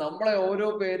 എന്നിട്ട് നമ്മളെ ഓരോ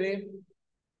പേരെയും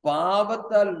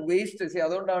പാപത്താൽ വേസ്റ്റ്.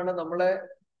 അതുകൊണ്ടാണ് നമ്മളെ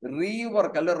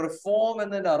റീവർക്ക് അല്ല റിഫോം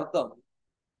എന്നതിന്റെ അർത്ഥം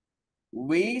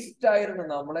വേസ്റ്റ് ആയിരുന്ന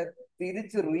നമ്മളെ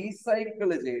തിരിച്ച്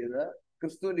റീസൈക്കിൾ ചെയ്ത്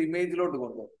ക്രിസ്തുവിന്റെ ഇമേജിലോട്ട്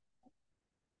കൊണ്ടുപോകും.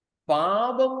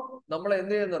 പാപം നമ്മളെ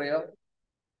എന്ത് ചെയ്യുന്നറിയാം?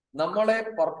 നമ്മളെ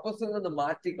പർപ്പസിൽ നിന്ന്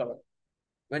മാറ്റിക്കളയും.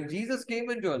 When Jesus came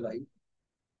into our life,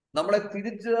 നമ്മളെ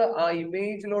തിരിച്ച് ആ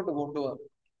ഇമേജിലോട്ട് കൊണ്ടുപോകും.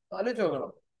 ആലോചിച്ച്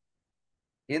നോക്കണം.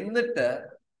 എന്നിട്ട്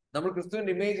നമ്മൾ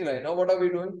ക്രിസ്തുവിന്റെ ഇമേജിലായി. Now what are we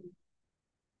doing?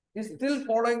 He's still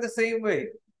following the same way.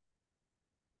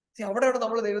 അവിടെയാണ്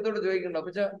നമ്മൾ ദൈവത്തോട് ചോദിക്കേണ്ടത്,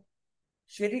 പക്ഷെ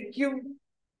ശരിക്കും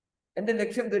എന്റെ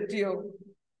ലക്ഷ്യം തെറ്റിയോ?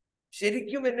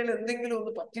 ശരിക്കും എന്നിൽ എന്തെങ്കിലും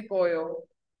ഒന്ന് പറ്റിപ്പോയോ?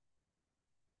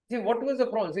 What was the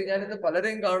problem? ഞാനിന്ന്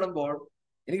പലരെയും കാണുമ്പോൾ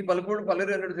എനിക്ക് പലപ്പോഴും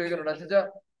പലരും എന്നോട് ചോദിക്കുന്നുണ്ട്, അച്ഛാ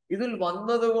ഇതിൽ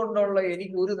വന്നത് കൊണ്ടുള്ള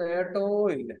എനിക്ക് ഒരു നേട്ടവും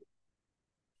ഇല്ല.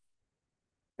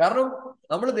 കാരണം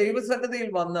നമ്മൾ ദൈവസന്നിധിയിൽ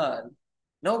വന്നാൽ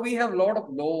now we have lot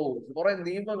of loss, കുറെ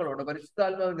നിയമങ്ങളുണ്ട്,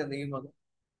 പരിശുദ്ധാത്മാവിന്റെ നിയമങ്ങൾ,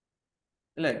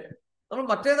 അല്ലേ? നമ്മൾ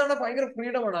മറ്റേതാണ് ഭയങ്കര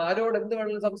ഫ്രീഡമാണ്. ആരോട് എന്ത്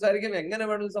വേണമെങ്കിലും സംസാരിക്കാം, എങ്ങനെ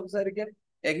വേണമെങ്കിലും സംസാരിക്കാം,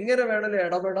 എങ്ങനെ വേണമെങ്കിലും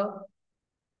ഇടപെടാം.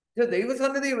 പക്ഷെ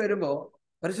ദൈവസന്നിധി വരുമ്പോ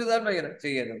പരിശുദ്ധാത്മ ഇങ്ങനെ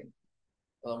ചെയ്യരുത്,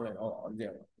 നമ്മളെ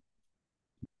ചെയ്യണം,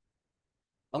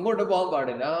 അങ്ങോട്ട് പോകാൻ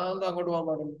പാടില്ല, അങ്ങോട്ട് പോകാൻ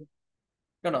പാടില്ല.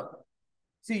 കേട്ടോ?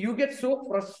 See, you get so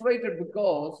frustrated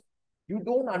because you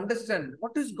don't understand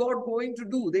what is God going to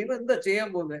do. ദൈവം എന്താ ചെയ്യാൻ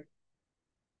പോകുന്നത്?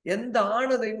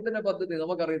 എന്താണ് ദൈവത്തിന്റെ പദ്ധതി?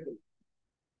 നമുക്കറിയത്തില്ല.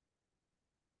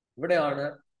 ഇവിടെയാണ്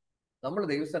നമ്മൾ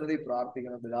ദൈവസന്നിധി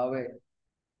പ്രാർത്ഥിക്കണം. പിതാവേ,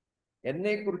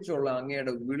 എന്നെ കുറിച്ചുള്ള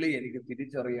അങ്ങയുടെ വിളി എനിക്ക്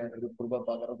തിരിച്ചറിയാൻ ഒരു കൃപ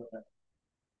പകർന്നു.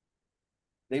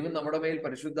 ദൈവം നമ്മുടെ മേൽ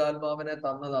പരിശുദ്ധാത്മാവിനെ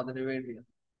തന്നത് അതിനു വേണ്ടിയാണ്.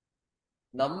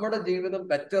 നമ്മുടെ ജീവിതം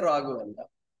ബെറ്റർ ആകുമല്ല,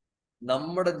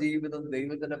 നമ്മുടെ ജീവിതം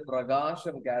ദൈവത്തിന്റെ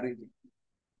പ്രകാശം ക്യാരി ചെയ്യും.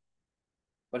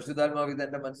 പരിശുദ്ധാത്മാവ് ഇത്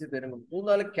എന്റെ മനസ്സിൽ തരുമ്പോൾ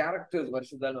 3-4 ക്യാരക്ടേഴ്സ്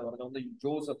പരിശുദ്ധാത്മാവ് പറഞ്ഞു. ഒന്ന്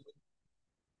ജോസഫ്,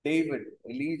 ഡേവിഡ്,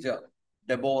 എലീജ,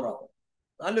 ഡെബോറ.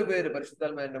 4 പേര്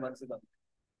പരിശുദ്ധാത്മാവ് എന്റെ മനസ്സിൽ തന്നു.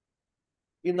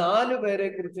 ഈ 4 പേരെ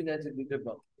കുറിച്ച് ഞാൻ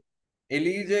ചിന്തിച്ചപ്പോ,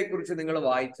 എലീജയെ കുറിച്ച് നിങ്ങൾ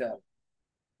വായിച്ചാൽ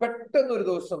പെട്ടെന്ന് ഒരു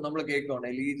ദിവസം നമ്മൾ കേൾക്കുകയാണ്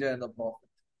എലീജ എന്ന പ്രോഫറ്റ്.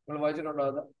 നിങ്ങൾ വായിച്ചിട്ടുണ്ടോ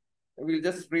അത്? We'll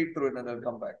just read through it and I'll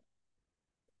come back.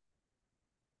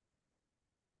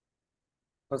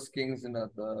 First Kings in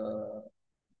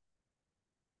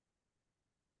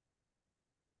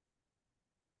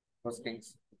First Kings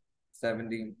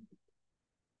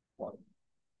 17:1.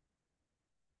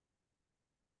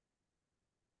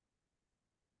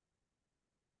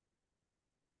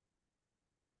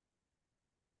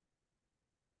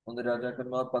 ഒന്ന്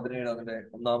രാജാക്കന്മാർ 17 അതിന്റെ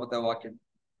 1-ാമത്തെ വാക്യം.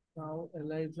 Now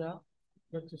Elijah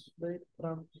the Tishbe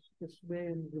from Tishbe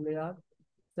in Gilead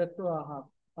said to Ahab,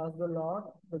 as the Lord,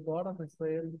 the God of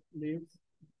Israel, lives,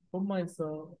 whom I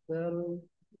serve, there will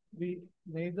be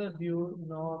neither dew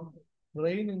nor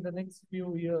rain in the next few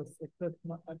years, except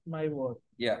at my word.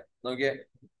 Yeah, നോക്കിയേ,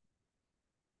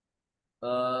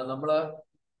 നമ്മള്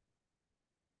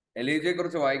എലീജയെ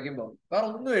കുറിച്ച് വായിക്കുമ്പോൾ വേറെ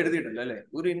ഒന്നും എഴുതിയിട്ടില്ല അല്ലെ,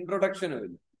 ഒരു ഇൻട്രൊഡക്ഷനും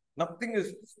ഇല്ല. Nothing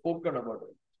is spoken about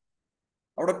it.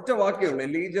 അവിടെ ഒറ്റ വാക്യമുള്ളൂ,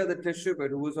 എലീജ the ടിഷ്ബെ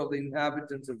who is of the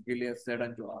inhabitants of Gilead said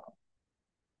unto Ahab.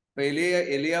 അപ്പൊ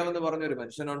എലിയാവ് എന്ന് പറഞ്ഞൊരു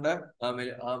മനുഷ്യനുണ്ട്.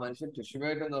 ആ മനുഷ്യൻ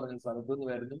ടിഷ്ബേറ്റ് എന്ന് പറഞ്ഞ സ്ഥലത്തു നിന്ന്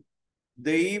വരുന്നു.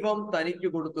 ദൈവം തനിക്ക്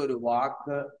കൊടുത്ത ഒരു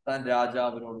വാക്ക് താൻ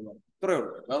രാജാവിനോട് പറഞ്ഞു. ഇത്രയേ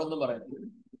ഉള്ളൂ, വേറെ ഒന്നും പറയുന്നില്ല.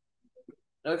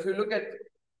 If you look at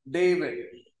David,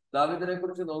 ദാവീദിനെ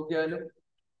കുറിച്ച് നോക്കിയാലും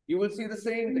you will see the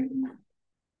same thing.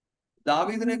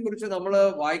 ദാവീദിനെ കുറിച്ച് നമ്മൾ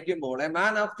വായിക്കുമ്പോൾ a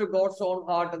man after God's own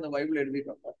heart എന്ന് ബൈബിൾ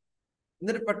എഴുതിയിട്ടുണ്ട്.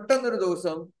 എന്നിട്ട് പെട്ടെന്നൊരു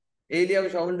ദിവസം ഏലിയാവ്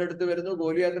ശൗലിന്റെ അടുത്ത് വരുന്നു,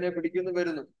 ഗോലിയാത്തിനെ പിടിക്കുന്നു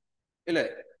വരുന്നു, ഇല്ലേ?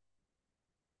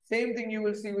 Same thing you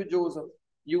will see with Joseph,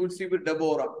 U will see with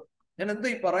Deborah. ഞാൻ എന്താ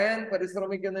ഈ പറയാൻ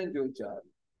പരിശ്രമിക്കുന്നതെന്ന് ചോദിച്ചാൽ,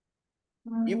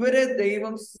 ഇവരെ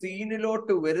ദൈവം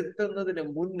സീനിലോട്ട് വരുത്തുന്നതിന്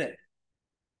മുന്നേ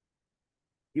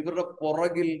ഇവരുടെ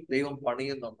പുറകിൽ ദൈവം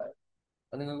പണിയുന്നുണ്ടായിരുന്നു.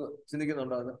 അത് നിങ്ങൾ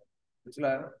ചിന്തിക്കുന്നുണ്ടോ? അത്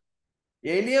മനസ്സിലായോ?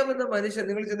 ഏലിയാവ് എന്ന മനുഷ്യൻ,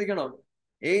 നിങ്ങൾ ചിന്തിക്കണം,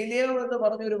 ഏലിയാവ് എന്ന്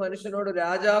പറഞ്ഞ ഒരു മനുഷ്യനോട്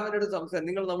രാജാവിനോട് സംസാരം,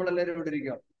 നിങ്ങൾ നമ്മളെല്ലാവരും ഇവിടെ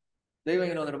ഇരിക്കുക, ദൈവം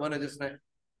ഇങ്ങനെ വന്നിട്ട് മോനെ ജസ്റ്റിനെ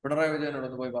പിണറായി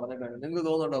വിജയനോടൊന്ന് പോയി പറഞ്ഞിട്ടുണ്ട്, നിങ്ങൾക്ക്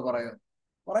തോന്നുന്നുണ്ടോ പറയാൻ?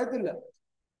 പറയത്തില്ല.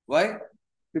 വൈ?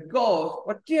 ബിക്കോസ്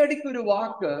ഒറ്റയടിക്ക് ഒരു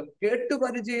വാക്ക് കേട്ടു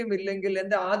പരിചയമില്ലെങ്കിൽ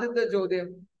എന്റെ ആദ്യത്തെ ചോദ്യം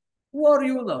ഹു ആർ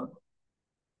യു എന്നാണ്.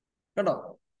 കേട്ടോ?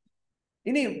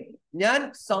 ഇനിയും ഞാൻ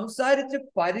സംസാരിച്ച്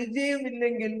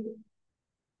പരിചയമില്ലെങ്കിൽ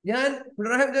ഞാൻ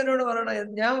പിണറായി വിജയനോട് പറയണ,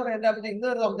 ഞാൻ പറയാം എന്റെ അപ്പച്ച ഇന്ന്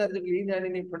വരെ സംസാരിച്ചിട്ടില്ല, ഞാൻ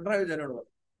ഇനി പിണറായി വിജയനോട് പറയും.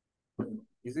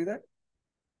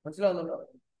 മനസ്സിലാവുന്നുണ്ടോ?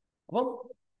 അപ്പം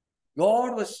God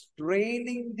was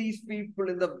training these people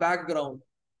in the background.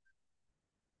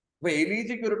 അപ്പൊ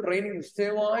എലീജയ്ക്ക് ഒരു ട്രെയിനിങ്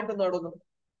നിശ്ചയമായിട്ട് നടന്നു.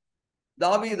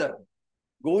 ദാവീദ്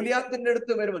ഗോലിയാത്തിന്റെ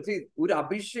അടുത്ത് വരുമ്പോൾ ഒരു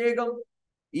അഭിഷേകം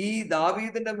ഈ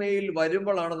ദാവീദിന്റെ മേൽ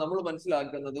വരുമ്പോഴാണ് നമ്മൾ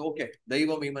മനസ്സിലാക്കുന്നത്, ഓക്കെ,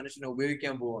 ദൈവം ഈ മനുഷ്യനെ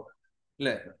ഉപയോഗിക്കാൻ പോവാണ്,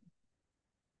 അല്ലേ?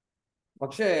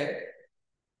 പക്ഷേ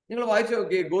നിങ്ങൾ വായിച്ചു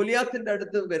നോക്കിയേ, ഗോലിയാത്തിന്റെ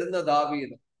അടുത്ത് വരുന്ന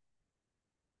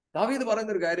ദാവീദ്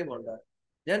പറയുന്ന ഒരു കാര്യമുണ്ട്,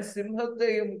 ഞാൻ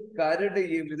സിംഹത്തെയും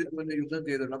കരടിയെയും ഇതിന് മുന്നേ യുദ്ധം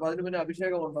ചെയ്തിട്ടുണ്ട്. അപ്പൊ അതിന് മുന്നേ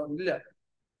അഭിഷേകം ഉണ്ടോ? ഇല്ല.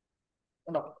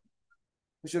 ഉണ്ടോ?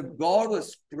 പക്ഷെ God was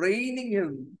training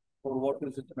him for what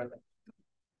is it.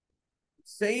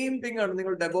 Same thing ആണ്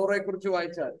നിങ്ങൾ ഡെബോറയെ കുറിച്ച്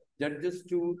വായിച്ചാൽ, ജഡ്ജസ്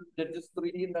 2, ജഡ്ജസ്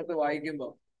 3 വായിക്കുമ്പോ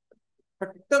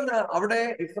പെട്ടെന്ന് അവിടെ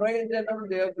ഇസ്രായേൽ ജനം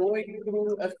going through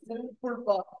A simple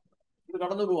path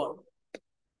കടന്നു പോവാണ്.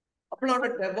 അപ്പോഴാണ്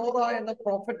ഡെബോറ എന്ന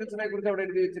പ്രോഫറ്റസിനെ കുറിച്ച് അവിടെ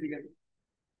എഴുതി വെച്ചിരിക്കുന്നത്.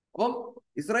 അപ്പം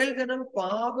ഇസ്രായേൽ ജനം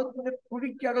പാപത്തിന്റെ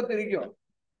കുഴിക്കകത്തിരിക്കുകയാണ്.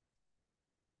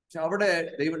 പക്ഷെ അവിടെ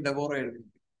ദൈവം ഡെബോറ എഴുതി.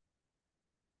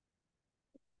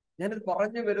 ഞാനിത്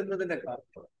പറഞ്ഞു വരുന്നതിന്റെ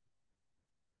കാരണം,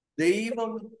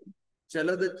 ദൈവം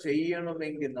ചിലത്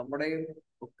ചെയ്യണമെങ്കിൽ, നമ്മുടെ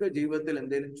ഒക്കെ ജീവിതത്തിൽ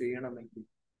എന്തെങ്കിലും ചെയ്യണമെങ്കിൽ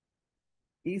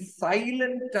ഈ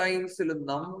സൈലന്റ് ടൈംസിൽ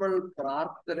നമ്മൾ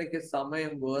പ്രാർത്ഥനയ്ക്ക്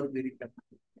സമയം വേർതിരിക്കണം.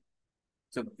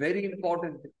 It's A very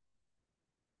important.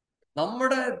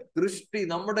 നമ്മുടെ ദൃഷ്ടി,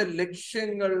 നമ്മുടെ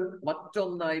ലക്ഷ്യങ്ങൾ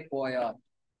മറ്റൊന്നായി പോയാൽ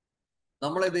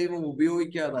നമ്മളെ ദൈവം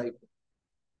ഉപയോഗിക്കാതായി,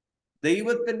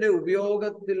 ദൈവത്തിന്റെ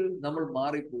ഉപയോഗത്തിൽ നമ്മൾ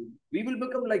മാറിപ്പോയി. We will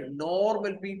become like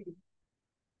normal people.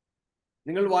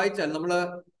 നിങ്ങൾ വായിച്ചാൽ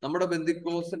നമ്മുടെ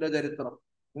ബെന്തിക്കോസിന്റെ ചരിത്രം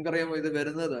നിങ്ങൾക്കറിയാമോ? ഇത്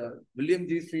വരുന്നത് വില്യം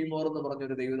ജി സീമോർ എന്ന്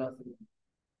പറഞ്ഞൊരു ദൈവദാസൻ.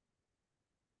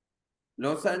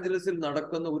 ലോസ് ആഞ്ചലസിൽ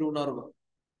നടക്കുന്ന ഒരു ഉണർവ്,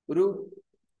 ഒരു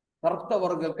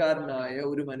കർത്തവർഗക്കാരനായ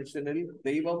ഒരു മനുഷ്യനിൽ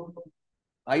ദൈവം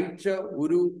അയച്ച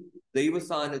ഒരു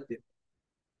ദൈവസാന്നിധ്യം,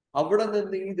 അവിടെ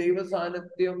നിന്ന് ഈ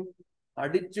ദൈവസാന്നിധ്യം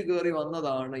അടിച്ചു കയറി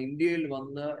വന്നതാണ് ഇന്ത്യയിൽ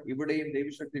വന്ന് ഇവിടെയും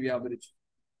ദൈവശക്തി വ്യാപരിച്ചു.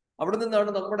 അവിടെ നിന്നാണ്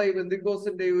നമ്മുടെ ഈ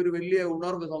ബെന്തിക്കോസിന്റെ ഒരു വലിയ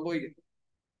ഉണർവ് സംഭവിക്കുന്നത്.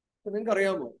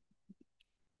 നിങ്ങൾക്കറിയാമോ,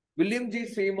 വില്യം ജി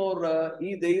സീമോർ ഈ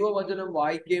ദൈവവചനം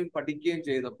വായിക്കുകയും പഠിക്കുകയും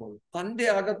ചെയ്തപ്പോൾ തന്റെ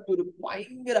അകത്തൊരു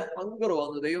ഭയങ്കര ഹങ്കർ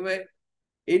വന്നു. ദൈവമേ,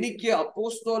 എനിക്ക്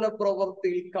അപ്പോസ്തല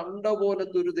പ്രവൃത്തിയിൽ കണ്ട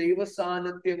പോലത്തെ ഒരു ദൈവ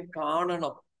സാന്നിധ്യം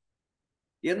കാണണം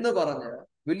എന്ന് പറഞ്ഞ്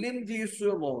വില്യം ജി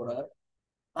സീമോർ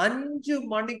 5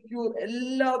 മണിക്കൂർ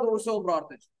എല്ലാ ദിവസവും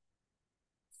പ്രാർത്ഥിച്ചു.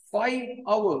 5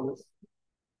 hours,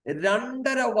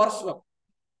 2.5 വർഷം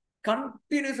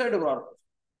കണ്ടിന്യൂസ് ആയിട്ട് പ്രാർത്ഥിച്ചു.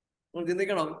 നിങ്ങൾ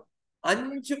ചിന്തിക്കണം,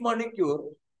 5 മണിക്കൂർ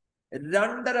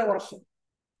 2.5 വർഷം.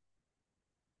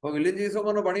 അപ്പൊ വില്യം ജി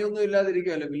സീമോറിന് പണിയൊന്നും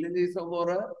ഇല്ലാതിരിക്കുമല്ലോ. വില്യം ജി സീമോർ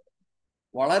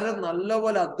വളരെ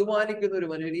നല്ലപോലെ അധ്വാനിക്കുന്ന ഒരു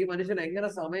മനുഷ്യൻ. ഈ മനുഷ്യൻ എങ്ങനെ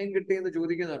സമയം കിട്ടിയെന്ന്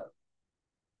ചോദിക്കുന്നതാണ്.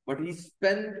 ബട്ട് ഹി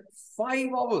സ്പെൻഡ്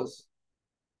 5 hours,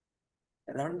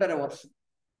 2.5 വർഷം.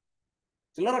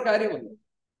 ചില്ലറ കാര്യമല്ല.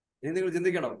 ഇനി നിങ്ങൾ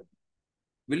ചിന്തിക്കണം,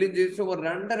 വില്യം ജി സീമോർ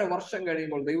 2.5 വർഷം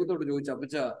കഴിയുമ്പോൾ ദൈവത്തോട് ചോദിച്ചു,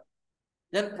 അപ്പച്ച,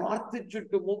 ഞാൻ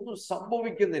പ്രാർത്ഥിച്ചിട്ടും ഒന്നും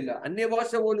സംഭവിക്കുന്നില്ല,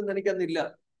 അന്യഭാഷ പോലും എനിക്കന്നില്ല.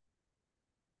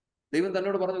 ദൈവം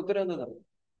തന്നോട് പറഞ്ഞ ഉത്തരം എന്താണെന്ന്?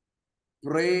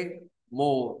 Pray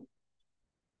more.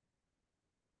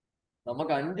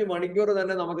 നമുക്ക് 5 മണിക്കൂർ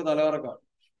തന്നെ നമുക്ക് തലകറക്കാം.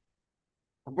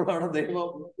 അപ്പോഴാണ് ദൈവം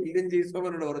വില്യം ജി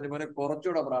സീമോറിനോട് പറഞ്ഞു, മോനെ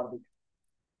കുറച്ചുകൂടെ പ്രാർത്ഥിക്കും.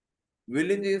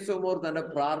 വില്യം ജി സീമോർ തന്റെ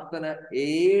പ്രാർത്ഥന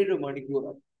 7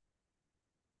 മണിക്കൂറാണ്.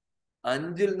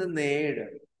 5-ൽ നിന്ന് 7.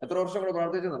 എത്ര വർഷം കൂടെ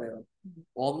പ്രാർത്ഥിച്ചെന്നറിയാം?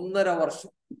 1.5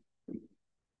 വർഷം.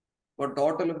 ഇപ്പൊ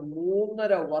ടോട്ടൽ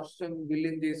 3.5 വർഷം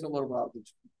വില്യം ജി സീമോർ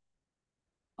പ്രാർത്ഥിച്ചു.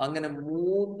 അങ്ങനെ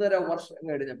 3.5 വർഷം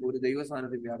കഴിഞ്ഞപ്പോ ഒരു ദൈവ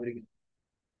സാന്നിധ്യം വ്യാപരിക്കുന്നു.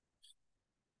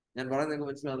 ഞാൻ പറയുന്നത് നിങ്ങൾക്ക്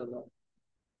മനസ്സിലാകുന്നുണ്ടോ?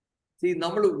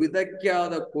 നമ്മൾ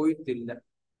വിതയ്ക്കാതെ കൊയ്ത്തില്ല.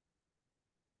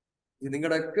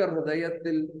 നിങ്ങളുടെയൊക്കെ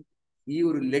ഹൃദയത്തിൽ ഈ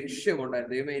ഒരു ലക്ഷ്യമുണ്ടായി,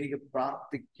 ദൈവമേ എനിക്ക്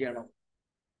പ്രാർത്ഥിക്കണം,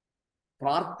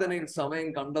 പ്രാർത്ഥനയിൽ സമയം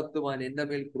കണ്ടെത്തുവാൻ എന്റെ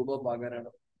മേൽ കൃപ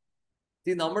പകരണം.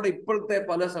 നമ്മുടെ ഇപ്പോഴത്തെ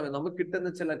പല സമയം നമുക്ക് കിട്ടുന്ന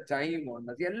ചില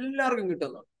ടൈമുണ്ട്. എല്ലാവർക്കും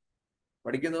കിട്ടുന്നതാണ്.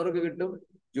 പഠിക്കുന്നവർക്ക് കിട്ടും,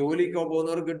 ജോലിക്കോ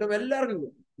പോകുന്നവർക്ക് കിട്ടും, എല്ലാവർക്കും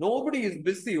കിട്ടും. Nobody is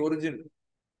busy original.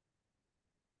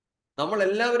 നമ്മൾ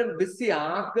എല്ലാവരും ബിസി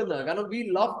ആക്കുന്ന, കാരണം we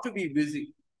love to be busy.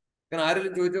 കാരണം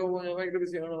ആരെങ്കിലും ചോദിച്ചോ, ഞാൻ ഭയങ്കര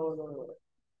ബിസി ആണോ?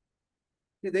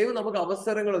 ദൈവം നമുക്ക്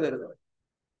അവസരങ്ങൾ തരുന്നത്.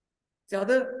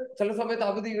 അത് ചില സമയത്ത്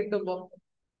അവധി കിട്ടുമ്പോ,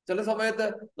 ചില സമയത്ത്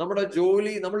നമ്മൾ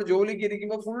ജോലിക്ക്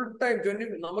ഇരിക്കുമ്പോൾ ഫുൾ ടൈം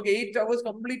നമുക്ക് 8 hours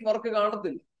കംപ്ലീറ്റ് വർക്ക്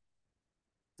കാണത്തില്ല.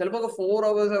 ചിലപ്പോ 4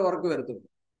 hours വർക്ക് വരത്തുള്ളൂ.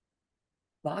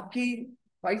 ബാക്കി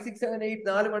 5, 6, 7, 8,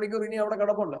 4 മണിക്കൂർ ഇനി അവിടെ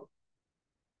കിടപ്പുണ്ട്.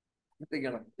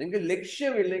 പ്രാർത്ഥിക്കണം. നിങ്ങൾക്ക്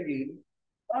ലക്ഷ്യമില്ലെങ്കിൽ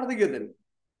പ്രാർത്ഥിക്കത്തില്ല.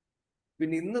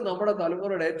 പിന്നെ ഇന്ന് നമ്മുടെ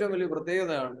തലമുറയുടെ ഏറ്റവും വലിയ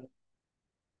പ്രത്യേകതയാണ്,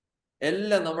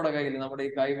 എല്ലാം നമ്മുടെ കയ്യിൽ, നമ്മുടെ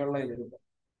ഈ കൈവെള്ളയിലിരുന്നു.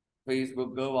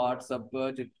 ഫേസ്ബുക്ക്, വാട്സപ്പ്,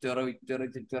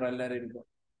 ട്വിറ്റർ എല്ലാവരും ഇരിക്കും.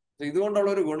 ഇതുകൊണ്ടുള്ള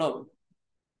ഒരു ഗുണം,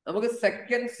 നമുക്ക്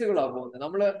സെക്കൻഡ്സുകളാണ് പോകുന്നത്.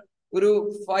 നമ്മള് ഒരു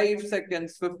 5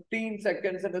 seconds 15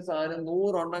 സെക്കൻഡ്സിന്റെ സാധനം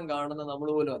 100 എണ്ണം കാണുന്ന നമ്മൾ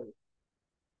പോലും അറിയും.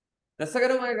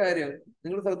 രസകരമായ കാര്യം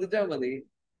നിങ്ങൾ ശ്രദ്ധിച്ചാൽ മതി,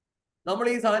 നമ്മൾ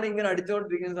ഈ സാധനം ഇങ്ങനെ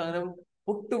അടിച്ചുകൊണ്ടിരിക്കുന്ന സാധനം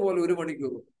പുട്ടുപോലെ 1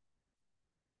 മണിക്കൂർ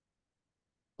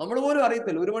നമ്മൾ പോലും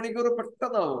അറിയത്തില്ല. 1 മണിക്കൂർ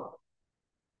പെട്ടെന്നാവും,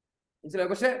 മനസ്സിലായി?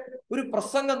 പക്ഷെ ഒരു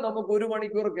പ്രസംഗം നമുക്ക് 1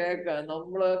 മണിക്കൂർ കേൾക്കാൻ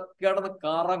നമ്മള് കിടന്ന്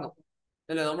കറങ്ങും,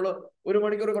 അല്ലേ? നമ്മള് 1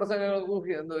 മണിക്കൂർ പ്രസംഗം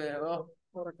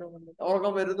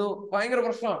ഉറക്കം വരുന്നു, ഭയങ്കര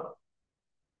പ്രശ്നമാണ്.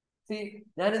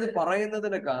 ഞാനിത്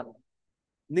പറയുന്നതിന്റെ കാരണം,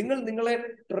 നിങ്ങളെ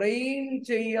ട്രെയിൻ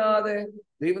ചെയ്യാതെ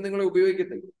ദൈവം നിങ്ങളെ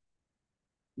ഉപയോഗിക്കത്തില്ല.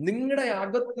 നിങ്ങളുടെ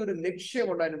അകത്തൊരു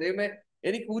ലക്ഷ്യമുണ്ടായിരുന്നു, ദൈവമേ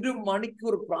എനിക്ക് 1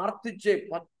 മണിക്കൂർ പ്രാർത്ഥിച്ചേ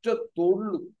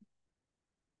പറ്റത്തുള്ളൂ.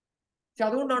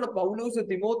 അതുകൊണ്ടാണ് പൗലോസ്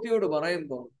തിമോത്തിയോട്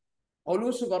പറയുമ്പോൾ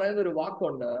പൗലോസ് പറയുന്ന ഒരു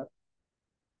വാക്കുണ്ട്,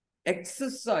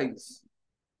 എക്സസൈസ്.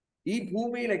 ഈ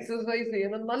ഭൂമിയിൽ എക്സസൈസ്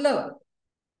ചെയ്യുന്നത് നല്ലതാണ്,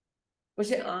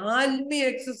 പക്ഷെ ആത്മീയ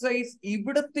എക്സസൈസ്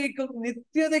ഇവിടത്തേക്കും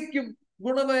നിത്യതയ്ക്കും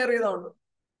ഗുണമേറിയതാണ്.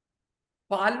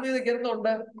 അപ്പൊ ആത്മീയതയ്ക്ക്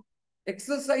എന്തുണ്ട്?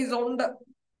 എക്സസൈസ് ഉണ്ട്.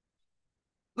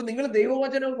 അപ്പൊ നിങ്ങൾ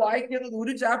ദൈവവചനം വായിക്കുന്നത്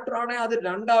 1 ചാപ്റ്റർ ആണെങ്കിൽ അത്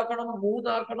 2 ആക്കണം, 3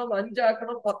 ആക്കണം, 5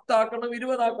 ആക്കണം, 10 ആക്കണം,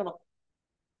 20 ആക്കണം.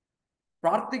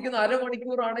 പ്രാർത്ഥിക്കുന്ന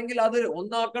അരമണിക്കൂർ ആണെങ്കിൽ അത്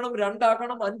 1 ആക്കണം, 2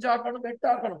 ആക്കണം, 5 ആക്കണം, 8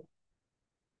 ആക്കണം.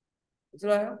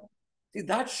 മനസ്സിലായോ?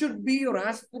 That should be your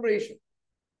aspiration.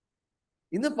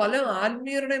 ഇന്ന് പല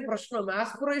ആത്മീയരുടെയും പ്രശ്നം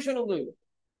ആസ്പിറേഷൻ ഒന്നുമില്ല.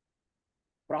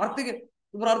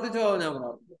 പ്രാർത്ഥിച്ചോ? ഞാൻ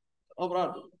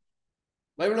പ്രാർത്ഥിച്ചു.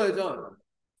 ബൈബിൾ വായിച്ചോ?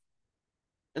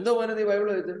 എന്തോ മോനെ നീ ബൈബിൾ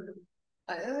വായിച്ചു?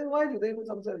 വായിച്ചു, ദൈവം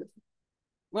സംസാരിച്ചു.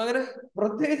 അങ്ങനെ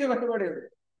പ്രത്യേകിച്ച് പരിപാടിയുണ്ട്.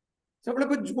 പക്ഷെ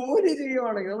നമ്മളിപ്പോ ജോലി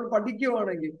ചെയ്യുവാണെങ്കിൽ, നമ്മൾ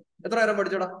പഠിക്കുവാണെങ്കിൽ എത്ര നേരം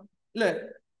പഠിച്ചോടാ, അല്ലേ?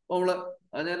 നമ്മള്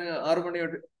ഞാൻ 6 മണി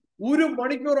തൊട്ട് 1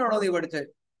 മണിക്കൂറാണോ നീ പഠിച്ചേ?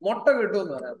 മുട്ട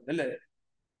കിട്ടുമെന്ന് പറയാം, അല്ലേ?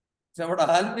 പക്ഷെ നമ്മുടെ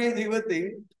ആത്മീയ ജീവിതത്തിൽ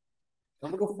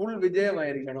നമുക്ക് ഫുൾ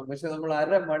വിജയമായിരിക്കണം, പക്ഷെ നമ്മൾ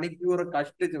അരമണിക്കൂർ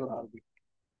കഷ്ടിച്ച് പ്രാർത്ഥിക്കും.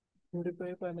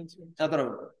 അത്ര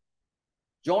ഉണ്ട്.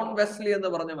 ജോൺ വെസ്ലി എന്ന്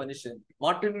പറഞ്ഞ മനുഷ്യൻ,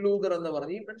 മാർട്ടിൻ ലൂതർ എന്ന്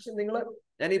പറഞ്ഞ ഈ മനുഷ്യൻ,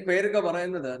 ഞാൻ ഈ പേരൊക്കെ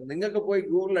പറയുന്നത് നിങ്ങൾക്ക് പോയി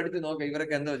ഗൂഗിളിൽ അടിച്ച് നോക്കാം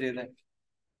ഇവരൊക്കെ എന്തോ ചെയ്യുന്നത്.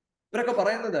 ഇവരൊക്കെ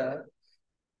പറയുന്നത്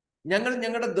ഞങ്ങൾ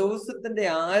ഞങ്ങളുടെ ദിവസത്തിന്റെ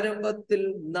ആരംഭത്തിൽ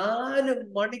 4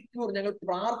 മണിക്കൂർ ഞങ്ങൾ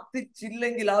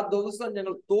പ്രാർത്ഥിച്ചില്ലെങ്കിൽ ആ ദിവസം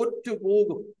ഞങ്ങൾ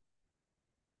തോറ്റുപോകും.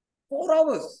 4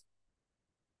 hours.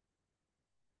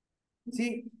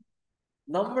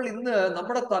 നമ്മൾ ഇന്ന്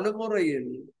നമ്മുടെ തലമുറയിൽ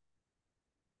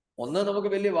നമുക്ക്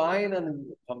വലിയ വായന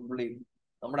കംപ്ലീറ്റ്.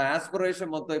 നമ്മുടെ ആസ്പിറേഷൻ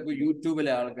മൊത്തം ഇപ്പൊ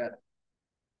യൂട്യൂബിലെ ആൾക്കാർ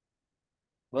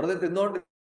വെറുതെ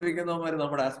തിന്നോണ്ടിരിക്കുന്നവന്മാര്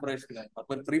നമ്മുടെ ആസ്പിറേഷനിലാണ്.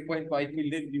 അപ്പൊ 3.5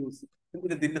 മില്യൺ വ്യൂസ്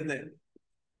ഇതിന് തിന്നുന്നേ.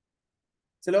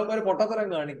 ചിലവന്മാര് പൊട്ടത്തരം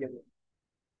കാണിക്കുന്നു.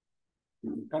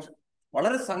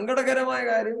 വളരെ സങ്കടകരമായ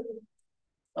കാര്യം,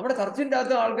 നമ്മുടെ ചർച്ചിന്റെ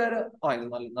അകത്ത് ആൾക്കാർ ഇത്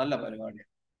നല്ല നല്ല പരിപാടിയാണ്.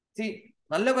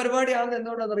 നല്ല പരിപാടിയാണെന്ന്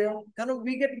എന്തുകൊണ്ടാണെന്നറിയാം? കാരണം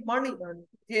വി ഗെറ്റ് മണി.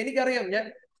 എനിക്കറിയാം, ഞാൻ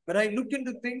when I look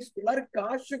into things, പിള്ളേർ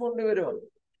കാശ് കൊണ്ടുവരുവാണ്.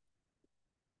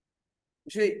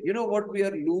 പക്ഷെ you know what we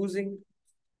are losing?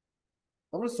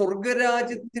 നമ്മൾ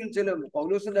സ്വർഗരാജ്യത്തിൽ ചെല്ലും,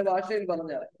 പൗലോസിന്റെ ഭാഷയിൽ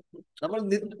പറഞ്ഞാൽ നമ്മൾ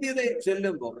നിത്യതയിൽ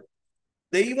ചെല്ലുമ്പോൾ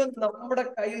ദൈവം നമ്മുടെ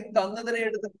കയ്യിൽ തന്നതിനെ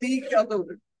എടുത്ത് തീക്കകത്ത്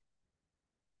വിടും.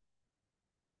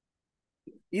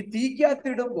 ഈ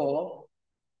തീക്കകത്തിടുമ്പോ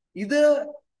ഇത്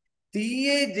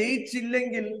തീയെ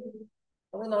ജയിച്ചില്ലെങ്കിൽ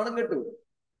നമ്മൾ നാണം കെട്ടു.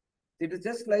 ഇറ്റ് ഇസ്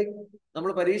ജസ്റ്റ് ലൈക്ക്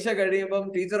നമ്മൾ പരീക്ഷ കഴിയുമ്പം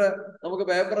ടീച്ചർ നമുക്ക്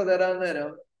പേപ്പർ തരാൻ നേരം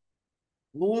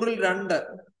 100ൽ 2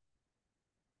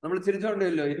 നമ്മൾ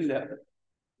ചിരിച്ചോണ്ടല്ലോ, ഇല്ല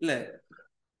അല്ലേ?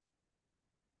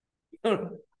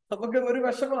 നമുക്ക് ഒരു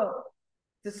വിഷമാണ്.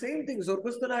 Same thing.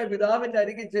 സ്വർഗസ്ഥനായ പിതാവിന്റെ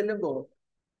അരികിൽ ചെല്ലുമ്പോ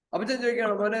അപ്പച്ചൻ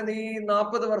ചോദിക്കണം, മോനെ നീ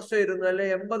 40 വർഷം ഇരുന്ന് അല്ലെ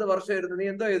 80 വർഷം ഇരുന്ന് നീ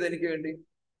എന്തോ ചെയ്ത് എനിക്ക് വേണ്ടി?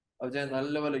 അപ്പച്ചൻ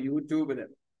നല്ലപോലെ യൂട്യൂബില്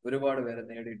ഒരുപാട് പേരെ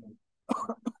നേടിയിട്ടുണ്ട്.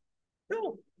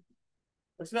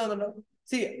 മനസ്സിലാവുന്നുണ്ടോ?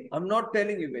 I'm not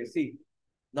telling you guys.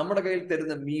 നമ്മുടെ കയ്യിൽ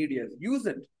തരുന്ന media, use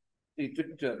it.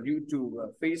 Twitter, YouTube,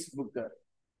 Facebook,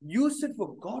 use it for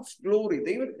God's glory.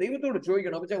 ദൈവത്തോട്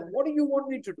ചോദിക്കണം, അപ്പച്ചാ what do you want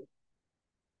me to do?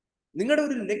 നിങ്ങളുടെ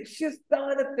ഒരു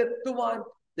ലക്ഷ്യസ്ഥാനത്തെത്തുവാൻ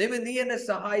ദൈവം നീ എന്നെ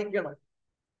സഹായിക്കണം.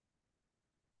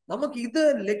 നമുക്ക് ഇത്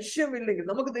ലക്ഷ്യമില്ലെങ്കിൽ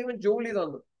നമുക്ക് ദൈവം ജോലി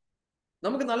തന്നു,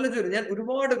 നമുക്ക് നല്ല ജോലി. ഞാൻ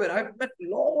ഒരുപാട് പേര്, I met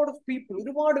lot of people,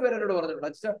 ഒരുപാട് പേര് എന്നോട് പറഞ്ഞിട്ടുണ്ട്,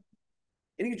 അച്ഛാ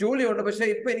എനിക്ക് ജോലിയുണ്ട് പക്ഷെ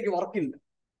ഇപ്പൊ എനിക്ക് വർക്കില്ല.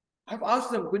 I've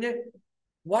asked them, കുഞ്ഞെ,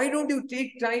 why don't you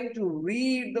take time to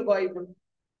read the Bible?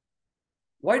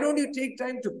 Why don't you take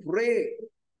time to pray?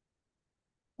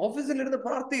 ഓഫീസിൽ ഇരുന്ന്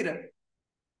പ്രാർത്ഥിര,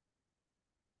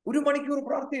 1 മണിക്കൂർ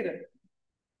പ്രാർത്ഥിര.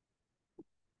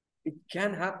 It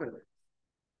can happen.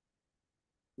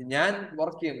 ഞാൻ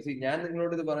വർക്ക് ചെയ്യും. ഞാൻ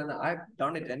നിങ്ങളോട് ഇത് പറയുന്നത്, ഐ ഹാവ്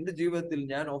ഡൺ ഇറ്റ്. എന്റെ ജീവിതത്തിൽ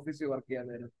ഞാൻ ഓഫീസിൽ വർക്ക് ചെയ്യാൻ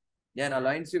നേരം, ഞാൻ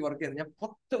അലയൻസിൽ വർക്ക് ചെയ്യാൻ, ഞാൻ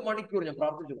 10 മണിക്കൂർ ഞാൻ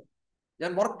പ്രാർത്ഥിച്ചു.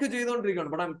 ഞാൻ വർക്ക്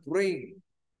ചെയ്തുകൊണ്ടിരിക്കുകയാണ്, but I M praying.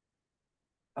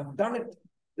 I've done it.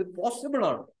 ഇത് പോസിബിൾ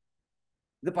ആണ്.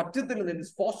 ഇത് പറ്റത്തില്ല, ഇറ്റ്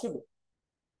ഇസ് പോസിബിൾ.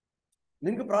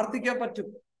 നിങ്ങൾക്ക് പ്രാർത്ഥിക്കാൻ പറ്റും,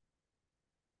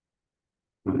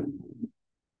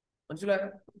 മനസ്സിലായോ?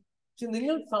 പക്ഷെ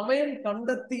നിങ്ങൾ സമയം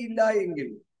കണ്ടെത്തിയില്ല എങ്കിൽ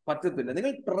പറ്റത്തില്ല.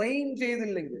 നിങ്ങൾ ട്രെയിൻ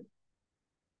ചെയ്തില്ലെങ്കിൽ,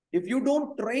 if you don't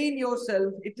train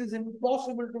yourself, it is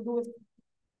impossible to do it.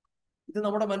 ഇത്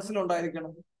നമ്മുടെ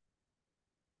മനസ്സിലുണ്ടായിരിക്കണം.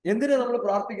 എന്തിനാ നമ്മൾ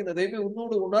പ്രാർത്ഥിക്കുന്നത്? ദൈവം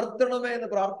ഒന്നുകൂടി ഉണർത്തണമേ എന്ന്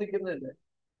പ്രാർത്ഥിക്കുന്നതല്ലേ?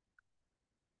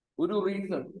 ഒരു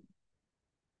റീസൺ,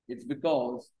 ഇറ്റ്സ്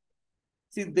ബിക്കോസ്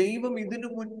ദൈവം ഇതിനു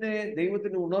മുന്നേ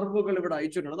ദൈവത്തിന്റെ ഉണർവുകൾ ഇവിടെ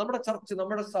അയച്ചിട്ടുണ്ട്. നമ്മുടെ ചർച്ച്,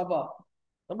 നമ്മുടെ സഭ,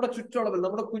 നമ്മുടെ ചുറ്റളവിൽ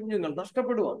നമ്മുടെ കുഞ്ഞുങ്ങൾ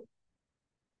നഷ്ടപ്പെടുവാണ്.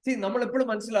 നമ്മൾ എപ്പോഴും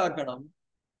മനസ്സിലാക്കണം.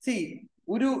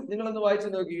 നിങ്ങളൊന്ന് വായിച്ചു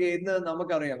നോക്കിയേ, ഇന്ന്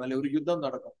നമുക്കറിയാം അല്ലെ, ഒരു യുദ്ധം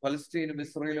നടക്കും, പലസ്തീനും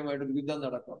ഇസ്രായേലുമായിട്ട് ഒരു യുദ്ധം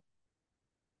നടക്കും.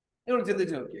 നിങ്ങൾ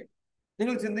ചിന്തിച്ചു നോക്കിയേ,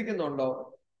 നിങ്ങൾ ചിന്തിക്കുന്നുണ്ടോ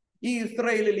ഈ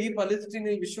ഇസ്രായേലിൽ, ഈ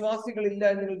പലസ്തീനിൽ വിശ്വാസികളില്ല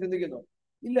എന്ന് നിങ്ങൾ ചിന്തിക്കുന്നോ?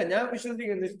 ഇല്ല, ഞാൻ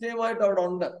വിശ്വസിക്കുന്നു നിശ്ചയമായിട്ട് അവിടെ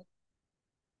ഉണ്ട്.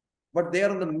 But they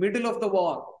are in the middle of the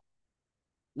വാർ.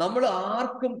 നമ്മൾ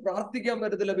ആർക്കും പ്രാർത്ഥിക്കാൻ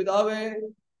പറ്റത്തില്ല, പിതാവേ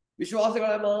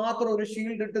വിശ്വാസികളെ മാത്രം ഒരു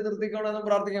ഷീൽഡ് ഇട്ട് നിർത്തിക്കണമെന്ന്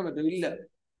പ്രാർത്ഥിക്കാൻ പറ്റും, ഇല്ല.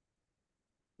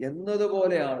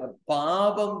 എന്നതുപോലെയാണ്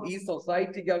പാപം ഈ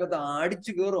സൊസൈറ്റിക്കകത്ത്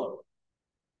അടിച്ചു കയറുകയാണ്.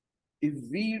 If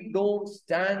we don't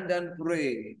stand and പ്രേ,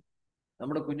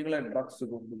 നമ്മുടെ കുഞ്ഞുങ്ങളെ ഡ്രഗ്സ്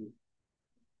കൊണ്ടുപോകും,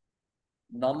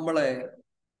 നമ്മളെ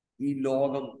ഈ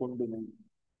ലോകം കൊണ്ടുപോകും.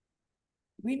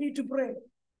 We need to pray.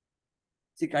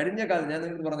 കഴിഞ്ഞ കാലം ഞാൻ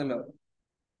നിങ്ങൾക്ക് പറഞ്ഞല്ലോ,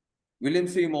 William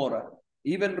C more,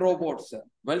 even robots,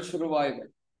 Welsh revival,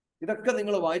 ഇതൊക്കെ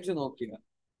നിങ്ങൾ വായിച്ചു നോക്കിയ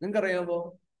നിങ്ങൾക്കറിയാമോ?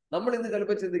 നമ്മൾ ഇന്ന്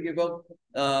ചിലപ്പോൾ ചിന്തിക്കും,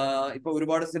 ഇപ്പൊ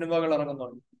ഒരുപാട് സിനിമകൾ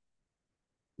ഇറങ്ങുന്നുണ്ട്.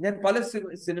 ഞാൻ പല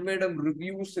സിനിമയുടെ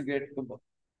റിവ്യൂസ് കേൾക്കുമ്പോൾ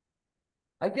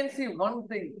I can see one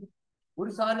thing.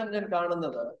 ഒരു സാധനം ഞാൻ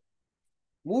കാണുന്നത്,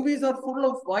 movies R full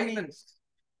of violence.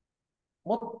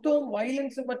 മൊത്തവും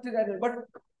വയലൻസും മറ്റു കാര്യങ്ങൾ, but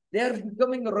they are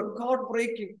becoming record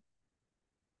breaking.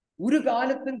 ഒരു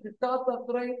കാലത്തും കിട്ടാത്ത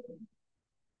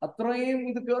അത്രയും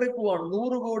ഇത് കയറിപ്പോവാണ്.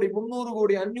 100 കോടി, 300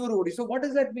 കോടി, 500 കോടി. സോ വാട്ട്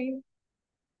ഡസ് ദാറ്റ് മീൻ?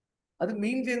 അത്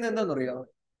മീൻ ചെയ്യുന്നത് എന്താണെന്നറിയാം?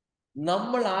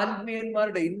 നമ്മൾ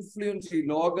ആത്മീയന്മാരുടെ ഇൻഫ്ലുവൻസ് ഈ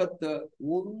ലോകത്ത്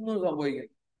ഒന്നും സംഭവിക്കും.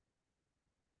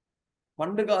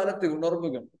 പണ്ട് കാലത്തെ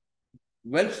ഉണർവുകൾ,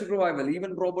 വെൽഷ് റിവൈവൽ,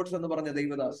 ഈവൻ റോബർട്ട്സ് എന്ന് പറഞ്ഞ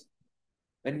ദൈവദാസ്,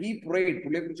 when he prayed,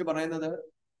 പുള്ളിയെ കുറിച്ച് പറയുന്നത്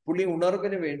പുള്ളി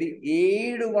ഉണർവിന് വേണ്ടി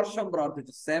 7 വർഷം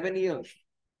പ്രാർത്ഥിച്ചു. 7 years,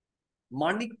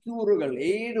 മണിക്കൂറുകൾ,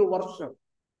 7 വർഷം.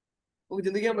 നമുക്ക്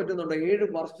ചിന്തിക്കാൻ പറ്റുന്നുണ്ടോ? 7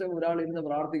 വർഷം ഒരാൾ ഇരുന്ന്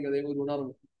പ്രാർത്ഥിക്കുക, ദൈവം ഒരു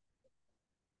ഉണർവ്.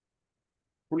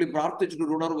 പുള്ളി പ്രാർത്ഥിച്ചിട്ട്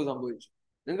ഒരു ഉണർവ് സംഭവിച്ചു.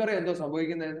 നിങ്ങൾക്കറിയാം എന്തോ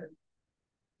സംഭവിക്കുന്നതെന്ന്?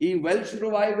 ഈ വെൽഷ്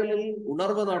റിവൈവലിൽ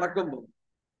ഉണർവ് നടക്കുമ്പോൾ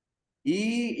ഈ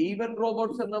ഈവൻ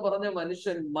റോബോട്ട്സ് എന്ന് പറഞ്ഞ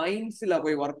മനുഷ്യൻ മൈൻസിലാ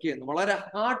പോയി വർക്ക് ചെയ്യുന്നത്. വളരെ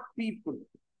ഹാർഡ് പീപ്പിൾ,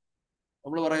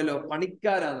 നമ്മൾ പറയല്ലോ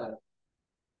പണിക്കാരാന്ന്.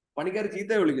 പണിക്കാർ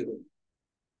ചീത്ത വിളിക്കുന്നു.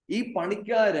 ഈ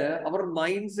പണിക്കാര് അവർ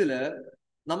മൈൻസില്,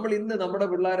 നമ്മൾ ഇന്ന് നമ്മുടെ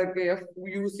പിള്ളേരൊക്കെ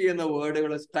യൂസ് ചെയ്യുന്ന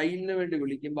വേർഡുകൾ സ്റ്റൈലിന് വേണ്ടി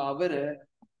വിളിക്കുമ്പോ അവര്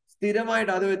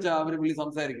സ്ഥിരമായിട്ട് അത് വെച്ചാ അവര്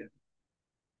സംസാരിക്കുന്നത്.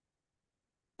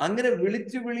 അങ്ങനെ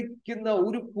വിളിക്കുന്ന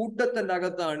ഒരു കൂട്ടത്തിന്റെ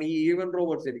അകത്താണ് ഈ ഈവൻ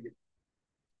റോബോട്ട്സ് ഇരിക്കുന്നത്.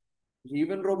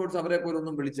 ഈവൻ റോബോട്ട്സ് അവരെ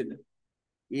പോലൊന്നും വിളിച്ചില്ല.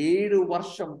 7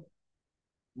 വർഷം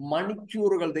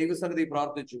മണിക്കൂറുകൾ ദൈവസന്നിധി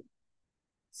പ്രാർത്ഥിച്ചു.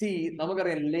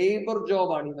 നമുക്കറിയാം ലേബർ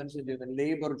ജോബാണ് ഈ മനുഷ്യൻ ചെയ്യുന്നത്.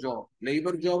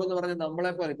 ലേബർ ജോബ് എന്ന് പറഞ്ഞാൽ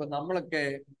നമ്മളെ പോലെ, ഇപ്പൊ നമ്മളൊക്കെ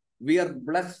വി ആർ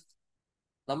ബ്ലെസ്ഡ്.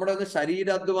 നമ്മുടെ ഒന്നും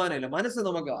ശരീരാധ്വാനമില്ല, മനസ്സ്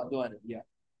നമുക്ക് അധ്വാനം ഇല്ല.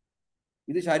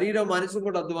 ഇത് ശരീരവും മനസ്സും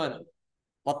കൊണ്ട് അധ്വാനം.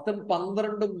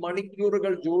 10-12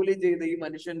 മണിക്കൂറുകൾ ജോലി ചെയ്ത് ഈ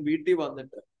മനുഷ്യൻ വീട്ടിൽ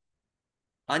വന്നിട്ട്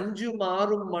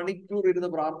 5-6 മണിക്കൂർ ഇരുന്ന്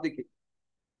പ്രാർത്ഥിക്കും.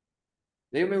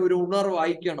 ദൈവമേ ഒരു ഉണർവ്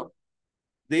അയക്കണം.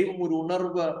 ദൈവം ഒരു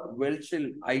ഉണർവ് വെൽഷിൽ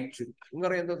അയച്ചു.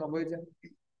 നിങ്ങറിയാം എന്താ സംഭവിച്ച?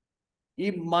 ഈ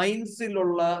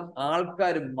മൈൻഡ്സിലുള്ള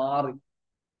ആൾക്കാർ മാറി.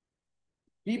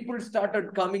 People started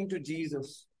coming to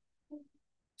Jesus.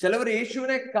 ചിലവർ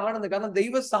യേശുവിനെ കാണുന്നു. കാരണം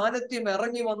ദൈവ സാന്നിധ്യം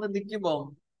ഇറങ്ങി വന്ന് നിൽക്കുമ്പോൾ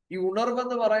ഈ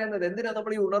ഉണർവെന്ന് പറയുന്നത്, എന്തിനാ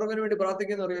നമ്മൾ ഈ ഉണർവിന് വേണ്ടി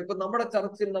പ്രാർത്ഥിക്കുന്ന അറിയാം? ഇപ്പൊ നമ്മുടെ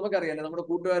ചർച്ചിൽ നമുക്കറിയാലോ, നമ്മുടെ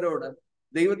കൂട്ടുകാരോട്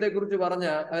ദൈവത്തെ കുറിച്ച് പറഞ്ഞ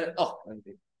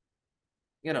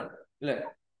ഇങ്ങനെയാണ് അല്ലെ?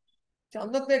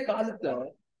 അന്നത്തെ കാലത്ത്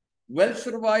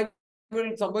വെൽഷ് റിവൈവൽ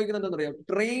സംഭവിക്കുന്നത് എന്താണെന്നറിയാം?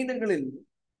 ട്രെയിനുകളിൽ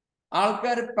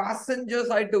ആൾക്കാർ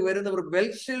പാസഞ്ചേഴ്സ് ആയിട്ട് വരുന്നവർ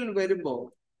വെൽഷിൽ വരുമ്പോ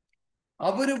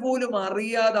അവര് പോലും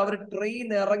അറിയാതെ അവർ ട്രെയിൻ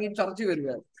ഇറങ്ങി ചർച്ചിൽ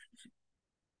വരുവായിരുന്നു.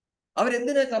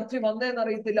 അവരെന്തിനാ ചർച്ചിൽ വന്നതെന്ന്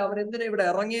അറിയത്തില്ല, അവരെന്തിനാ ഇവിടെ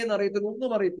ഇറങ്ങിയെന്ന് അറിയത്തില്ല,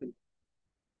 ഒന്നും അറിയത്തില്ല.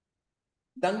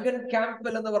 ഡങ്കൻ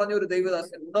ക്യാമ്പ്ബെൽ എന്ന് പറഞ്ഞ ഒരു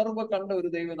ദൈവദാസൻ, ഉണർവ് കണ്ട ഒരു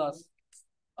ദൈവദാസൻ,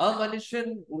 ആ മനുഷ്യൻ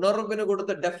ഉണർവിന്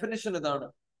കൊടുത്ത ഡെഫിനിഷൻ ഇതാണ്: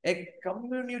 a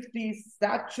community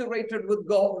saturated with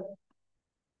God.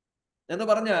 എന്ന്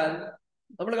പറഞ്ഞാൽ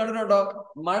നമ്മൾ കണ്ടിട്ടുണ്ടോ,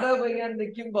 മഴ പെയ്യാൻ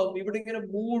നിൽക്കുമ്പം ഇവിടെ ഇങ്ങനെ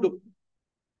മൂടും,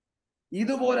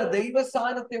 ഇതുപോലെ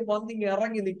ദൈവസാന്നിധ്യം വന്നിങ്ങ്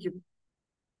ഇറങ്ങി നിൽക്കും.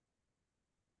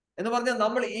 എന്ന് പറഞ്ഞാൽ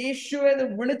നമ്മൾ യേശുവെ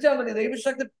വിളിച്ചാൽ മതി,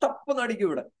 ദൈവശക്തി ടപ്പ് നടിക്കും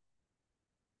ഇവിടെ.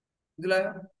 ഇതിലായ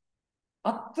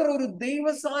അത്ര ഒരു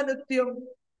ദൈവസാന്നിധ്യം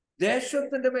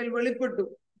ദേശത്തിന്റെ മേൽ വെളിപ്പെട്ടു.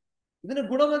 ഇതിന്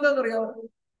ഗുണം എന്താണെന്നറിയാമോ?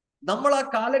 നമ്മൾ ആ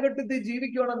കാലഘട്ടത്തിൽ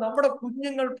ജീവിക്കുകയാണ്. നമ്മുടെ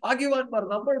കുഞ്ഞുങ്ങൾ ഭാഗ്യവാന്മാർ,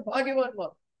 നമ്മൾ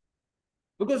ഭാഗ്യവാന്മാർ.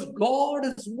 Because God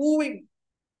is moving.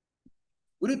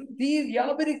 ഒരു തീ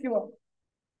വ്യാപരിക്കുക.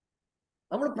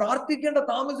 നമ്മൾ പ്രാർത്ഥിക്കേണ്ട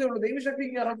താമസമേ ഉള്ളൂ, ദൈവശക്തി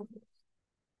ഇങ്ങനെ ഇറങ്ങും.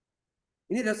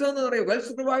 ഇനി രസം എന്ന് പറയുക,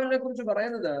 വെൽഷ് റിവൈവലിനെ കുറിച്ച്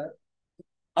പറയുന്നത്,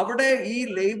 അവിടെ ഈ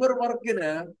ലേബർ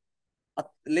വർക്കിന്,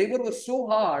 ലേബർ വാസ് സോ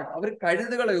ഹാർഡ്, അവർ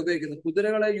കഴുതുകളെ ഉപയോഗിക്കുന്നത്.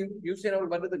 കുതിരകളെ യൂസ് ചെയ്യാൻ അവർ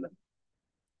പറ്റത്തില്ല.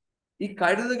 ഈ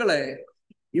കഴുതുകളെ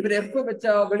ഇവരെപ്പോ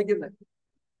വെച്ചാ വിളിക്കുന്നത്?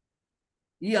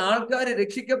 ഈ ആൾക്കാര്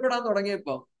രക്ഷിക്കപ്പെടാൻ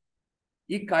തുടങ്ങിയപ്പോ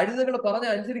ഈ കഴുതകൾ പറഞ്ഞ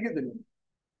അനുസരിക്കത്തില്ല.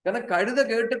 കാരണം കഴുത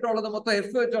കേട്ടിട്ടുള്ളത് മൊത്തം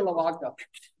എഫ് വെച്ചുള്ള വാക്കാ.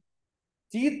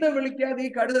 ചീത്ത വിളിക്കാതെ ഈ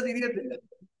കഴുത തിരിയത്തില്ല.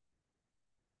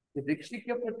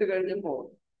 രക്ഷിക്കപ്പെട്ട് കഴിഞ്ഞപ്പോ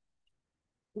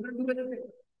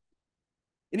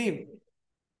ഇനിയും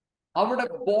അവിടെ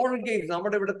ബോൾ ഗെയിംസ്,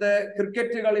 നമ്മുടെ ഇവിടുത്തെ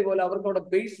ക്രിക്കറ്റ് കളി പോലെ അവർക്ക് അവിടെ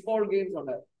ബേസ്ബോൾ ഗെയിംസ്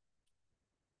ഉണ്ടായിരുന്നു.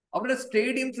 അവിടെ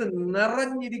സ്റ്റേഡിയംസ്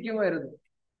നിറഞ്ഞിരിക്കുമായിരുന്നു.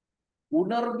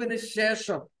 ഉണർവിന്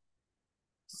ശേഷം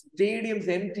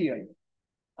സ്റ്റേഡിയംസ് എംപ്റ്റി ആയി.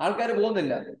 ആൾക്കാർ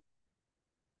പോകുന്നില്ല.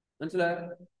 മനസ്സിലായോ?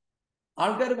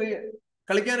 ആൾക്കാർ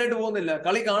കളിക്കാനായിട്ട് പോകുന്നില്ല,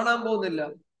 കളി കാണാൻ പോകുന്നില്ല.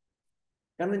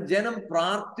 കാരണം ജനം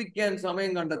പ്രാർത്ഥിക്കാൻ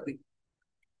സമയം കണ്ടെത്തി.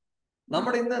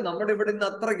 നമ്മുടെ ഇവിടെ ഇന്ന്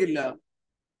അത്രക്കില്ല.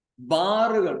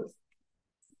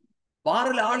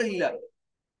 ബാറിൽ ആളില്ല.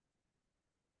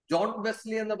 ജോൺ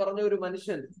വെസ്ലി എന്ന് പറഞ്ഞ ഒരു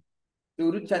മനുഷ്യൻ,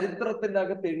 ഒരു ചരിത്രത്തിന്റെ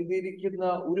അകത്ത് എഴുതിയിരിക്കുന്ന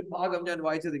ഒരു ഭാഗം ഞാൻ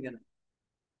വായിച്ചത് ഇങ്ങനെ: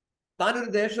 താനൊരു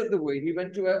ദേശത്ത് പോയി. ഹി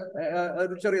വെന്റ് ടു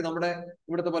ഒരു ചെറിയ, നമ്മുടെ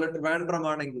ഇവിടുത്തെ പോലെ ട്രിവാൻഡ്രം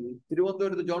ആണെങ്കിൽ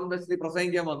തിരുവനന്തപുരത്ത് ജോൺ വെസ്ലി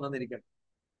പ്രസംഗിക്കാൻ വന്നിരിക്കണം.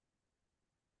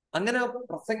 അങ്ങനെ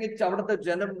പ്രസംഗിച്ച് അവിടുത്തെ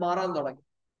ജനം മാറാൻ തുടങ്ങി.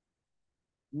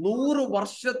 100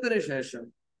 വർഷത്തിന് ശേഷം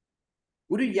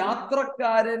ഒരു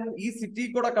യാത്രക്കാരൻ ഈ സിറ്റി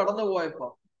കൂടെ കടന്നു പോയപ്പോ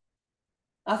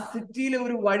ആ സിറ്റിയിലെ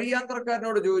ഒരു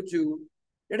വഴിയാത്രക്കാരനോട് ചോദിച്ചു,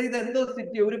 എടാ ഇത് എന്തോ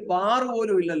സിറ്റി, ഒരു ബാർ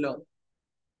പോലും ഇല്ലല്ലോ.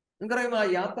 നിങ്ങൾക്കറിയാം ആ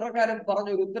യാത്രക്കാരൻ പറഞ്ഞ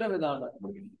ഒരു ഉത്തരം ഇതാണ്: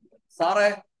 സാറേ,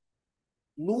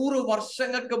 100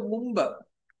 വർഷങ്ങൾക്ക് മുമ്പ്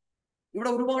ഇവിടെ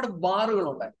ഒരുപാട്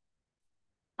ബാറുകളുണ്ടായി.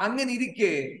 അങ്ങനെ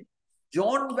ഇരിക്കെ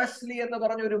ജോൺ വെസ്ലി എന്ന്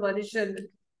പറഞ്ഞ ഒരു മനുഷ്യൻ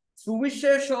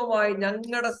സുവിശേഷവുമായി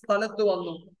ഞങ്ങളുടെ സ്ഥലത്ത്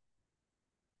വന്നു.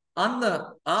 അന്ന്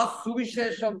ആ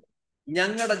സുവിശേഷം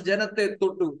ഞങ്ങളുടെ ജനത്തെ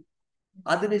തൊട്ടു.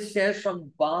 അതിനുശേഷം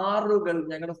ബാറുകൾ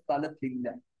ഞങ്ങളുടെ സ്ഥലത്തില്ല.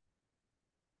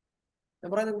 ഞാൻ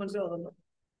പറയുന്നത് മനസ്സിലാവുന്നുണ്ടോ?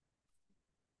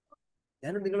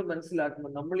 ഞാൻ നിങ്ങൾ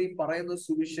മനസ്സിലാക്കണം, നമ്മൾ ഈ പറയുന്ന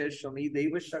സുവിശേഷം, ഈ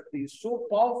ദൈവശക്തി സോ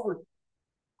പവർഫുൾ.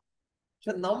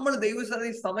 പക്ഷെ നമ്മൾ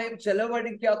ദൈവശക്തി സമയം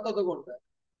ചെലവഴിക്കാത്തത് കൊണ്ട്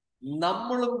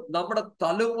നമ്മളും നമ്മുടെ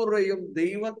തലമുറയും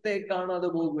ദൈവത്തെ കാണാതെ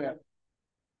പോവുകയാണ്.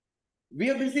 We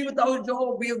are busy with our job,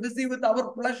 we are busy with our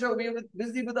pleasure, we are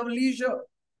busy with our leisure.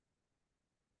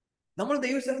 നമ്മൾ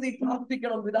ദൈവശക്തി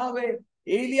പ്രാർത്ഥിക്കണം. പിതാവേ,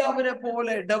 ഏലിയാവിനെ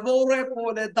പോലെ, ഡെബോറെ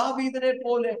പോലെ, ദാവീദിനെ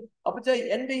പോലെ അപ്പച്ച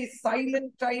എന്റെ ഈ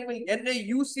സൈലന്റ് ടൈമിൽ എന്നെ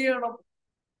യൂസ് ചെയ്യണം.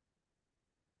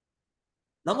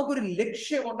 നമുക്കൊരു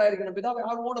ലക്ഷ്യം ഉണ്ടായിരിക്കണം. പിതാവേ,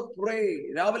 I want to pray.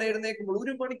 രാവിലെ എഴുന്നേൽക്കുമ്പോൾ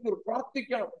 1 മണിക്കൂർ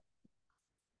പ്രാർത്ഥിക്കണം.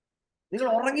 നിങ്ങൾ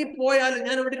ഉറങ്ങിപ്പോയാലും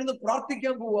ഞാൻ ഇവിടെ ഇരുന്ന്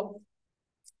പ്രാർത്ഥിക്കാൻ പോവാം.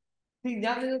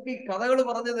 ഞാൻ നിങ്ങൾക്ക് ഈ കഥകൾ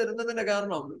പറഞ്ഞു തരുന്നതിന്റെ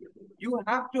കാരണം you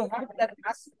have to have that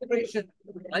aspiration.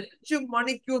 5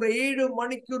 മണിക്കൂർ 7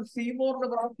 മണിക്കൂർ സീമോറിന്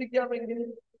പ്രാർത്ഥിക്കാമെങ്കിൽ,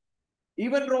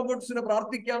 ഈവൻ റോബർട്സിന്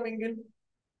പ്രാർത്ഥിക്കാമെങ്കിൽ,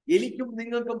 എനിക്കും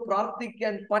നിങ്ങൾക്കും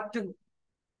പ്രാർത്ഥിക്കാൻ പറ്റും.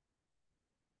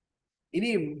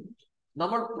 ഇനിയും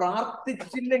നമ്മൾ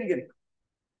പ്രാർത്ഥിച്ചില്ലെങ്കിൽ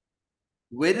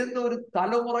വരുന്ന ഒരു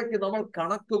തലമുറയ്ക്ക് നമ്മൾ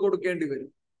കണക്ക് കൊടുക്കേണ്ടി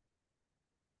വരും.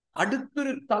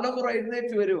 അടുത്തൊരു തലമുറ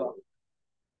എഴുന്നേറ്റ് വരുക,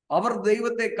 അവർ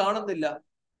ദൈവത്തെ കാണുന്നില്ല.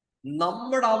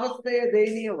 നമ്മുടെ അവസ്ഥയെ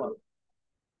ദയനീയമാണ്.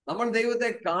 നമ്മൾ ദൈവത്തെ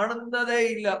കാണുന്നതേ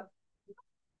ഇല്ല.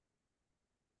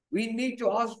 We need to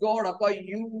ask God, Appa,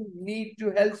 you need to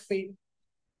help me.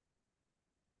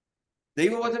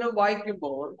 ദൈവവചനം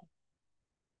വായിക്കുമ്പോൾ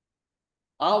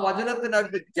ആ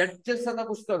വചനത്തിനകത്ത് ജഡ്ജസ് എന്ന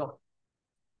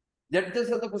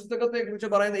പുസ്തകത്തെ കുറിച്ച്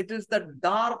പറയുന്നത് it is the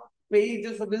dark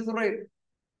pages of Israel.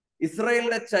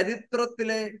 ഇസ്രായേലിന്റെ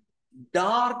ചരിത്രത്തിലെ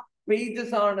ഡാർക്ക്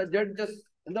പേജസ് ആണ് ജഡ്ജസ്.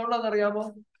 എന്തുകൊണ്ടാണെന്ന് അറിയാമോ?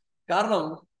 കാരണം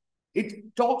it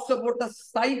talks about a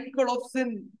cycle of sin.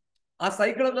 ആ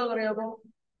സൈക്കിൾ എന്താണെന്ന് അറിയാമോ?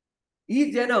 ഈ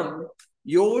ജനം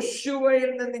യോശുവയിൽ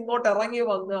നിന്ന് ഇങ്ങോട്ട് ഇറങ്ങി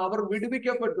വന്ന് അവർ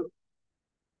വിടുവിക്കപ്പെട്ടു.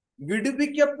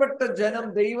 വിടുവിക്കപ്പെട്ട ജനം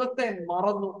ദൈവത്തെ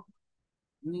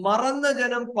മറന്ന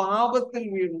ജനം പാപത്തിൽ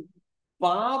വീണു.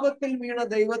 പാപത്തിൽ വീണ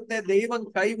ദൈവത്തെ ദൈവം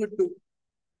കൈവിട്ടു.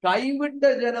 കൈവിട്ട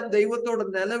ജനം ദൈവത്തോട്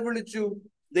നിലവിളിച്ചു.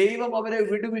 ദൈവം അവരെ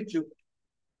വിടുവിച്ചു.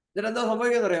 ഇതിനെന്താ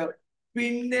സംഭവിക്കുന്നത് അറിയാം?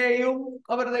 പിന്നെയും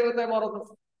അവർ ദൈവത്തെ മറന്നു.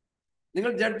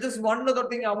 നിങ്ങൾ ജഡ്ജസ് 1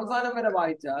 തൊട്ട് അവസാനം വരെ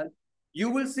വായിച്ചാൽ you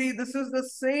will see this is the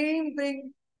same thing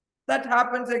that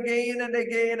happens again and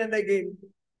again and again.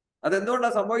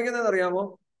 അതെന്തുകൊണ്ടാണ് സംഭവിക്കുന്നത് അറിയാമോ?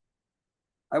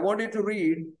 I want you to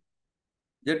read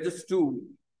Judges 2,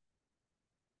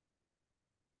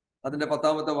 അതിന്റെ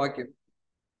 10ാമത്തെ വാക്യം.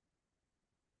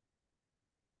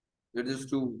 Judges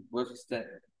 2 verse 10.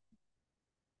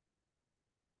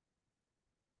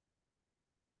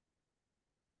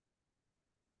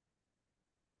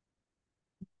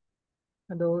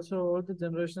 And also all the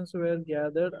generations were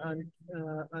gathered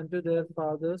unto their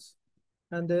fathers,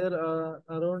 and there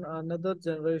around another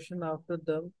generation after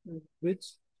them, which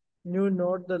knew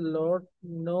not the Lord,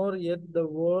 nor yet the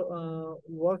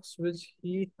works which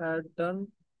he had done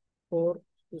for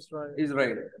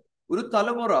Israel. ഒരു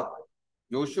തലമുറ,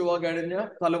 യോശുവ കഴിഞ്ഞ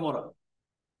തലമുറ,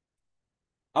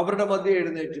 അവരുടെ മധ്യ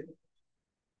എഴുന്നേറ്റ്.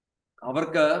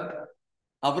 അവർക്ക്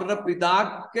അവരുടെ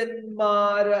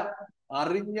പിതാക്കന്മാര്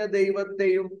അറിഞ്ഞ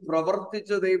ദൈവത്തെയും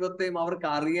പ്രവർത്തിച്ച ദൈവത്തെയും അവർക്ക്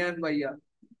അറിയാൻ വയ്യ.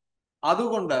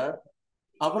 അതുകൊണ്ട്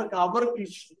അവർക്ക്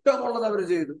ഇഷ്ടമുള്ളത് അവർ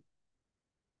ചെയ്തു.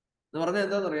 എന്ന് പറഞ്ഞാൽ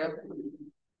എന്താണെന്നറിയാം?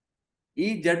 ഈ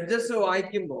ജഡ്ജസ്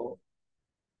വായിക്കുമ്പോ,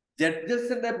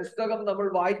 ജഡ്ജസിന്റെ പുസ്തകം നമ്മൾ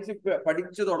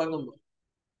പഠിച്ചു തുടങ്ങുന്നു.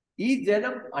 ഈ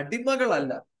ജനം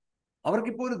അടിമകളല്ല.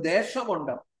 അവർക്കിപ്പോ ഒരു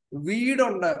ദേശമുണ്ട്,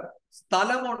 വീടുണ്ട്,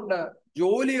 സ്ഥലമുണ്ട്,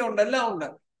 ജോലിയുണ്ട്, എല്ലാം ഉണ്ട്.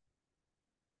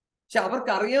 പക്ഷെ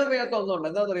അവർക്ക് അറിയാൻ വയ്യാത്ത ഒന്നുണ്ട്.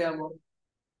 എന്താണെന്നറിയാമോ?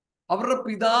 അവരുടെ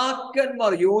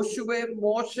പിതാക്കന്മാർ യോശുവയും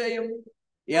മോശയും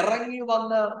ഇറങ്ങി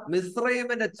വന്ന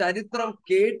മിസ്രയീമിന്റെ ചരിത്രം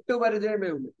കേട്ടു പരിചയമേ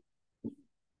ഉള്ളൂ.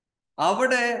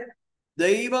 അവിടെ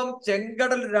ദൈവം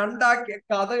ചെങ്കടൽ 2ആക്കിയ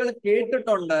കഥകൾ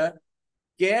കേട്ടിട്ടുണ്ട്.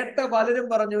 കേട്ട പലരും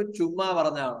പറഞ്ഞു ചുമ്മാ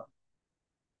പറഞ്ഞാണ്,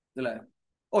 അല്ലേ?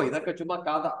 ഇതൊക്കെ ചുമ്മാ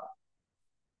കഥ.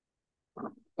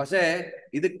 പക്ഷേ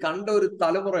ഇത് കണ്ട ഒരു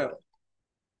തലമുറയാണ്.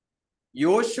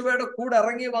 യോശുവയുടെ കൂടെ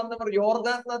ഇറങ്ങി വന്നവർ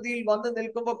യോർദാൻ നദിയിൽ വന്ന്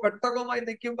നിൽക്കുമ്പോ, പെട്ടകമായി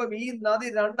നിൽക്കുമ്പോ ഈ നദി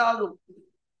 2ആകും.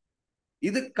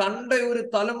 ഇത് കണ്ട ഒരു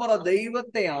തലമുറ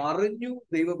ദൈവത്തെ അറിഞ്ഞു,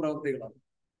 ദൈവപ്രവൃത്തികളാണ്.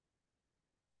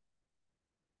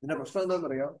 ഇതിന്റെ പ്രശ്നം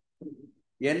എന്താണെന്നറിയാം?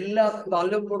 എല്ലാ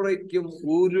തലമുറയ്ക്കും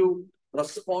ഒരു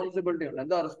റെസ്പോൺസിബിലിറ്റി ഉണ്ട്.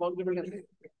 എന്താ റെസ്പോൺസിബിലിറ്റി?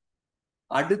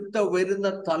 അടുത്ത വരുന്ന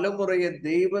തലമുറയെ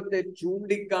ദൈവത്തെ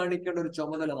ചൂണ്ടിക്കാണിക്കേണ്ട ഒരു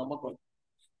ചുമതല നമുക്കുണ്ട്.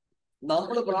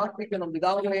 നമ്മൾ പ്രാർത്ഥിക്കണം,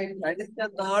 പിതാവേ കഴിഞ്ഞ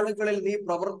നാളുകളിൽ നീ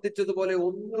പ്രവർത്തിച്ചതുപോലെ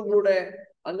ഒന്നുകൂടെ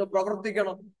അങ്ങ്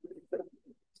പ്രവർത്തിക്കണം.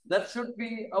 That should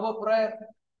be our prayer.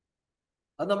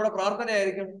 അത് നമ്മുടെ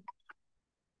പ്രാർത്ഥനയായിരിക്കണം.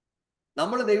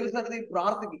 നമ്മൾ ദൈവസന്നിധിയിൽ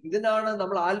പ്രാർത്ഥിക്കും. ഇതിനാണ്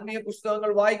നമ്മൾ ആത്മീയ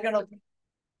പുസ്തകങ്ങൾ വായിക്കണം,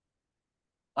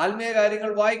 ആത്മീയ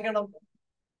കാര്യങ്ങൾ വായിക്കണം.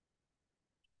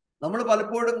 നമ്മൾ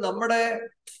പലപ്പോഴും നമ്മുടെ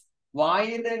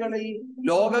വായനകളിൽ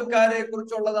ലോകക്കാരെ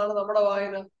കുറിച്ചുള്ളതാണ് നമ്മുടെ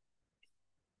വായന.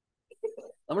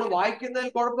 നമ്മൾ വായിക്കുന്നതിൽ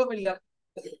കുഴപ്പമില്ല.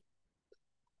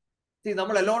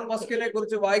 നമ്മൾ എലോൺ മസ്കിനെ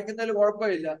കുറിച്ച് വായിക്കുന്നതിൽ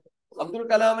കുഴപ്പമില്ല, അബ്ദുൽ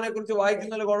കലാമിനെ കുറിച്ച്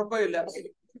വായിക്കുന്നതിൽ കുഴപ്പമില്ല.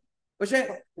 പക്ഷെ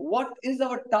വാട്ട് ഈസ്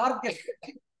അവർ ടാർഗറ്റ്?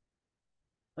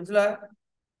 മനസ്സിലായോ?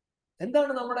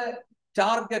 എന്താണ് നമ്മുടെ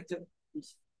ടാർഗറ്റ്?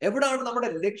 എവിടാണ് നമ്മുടെ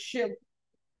ലക്ഷ്യം?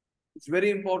 It's very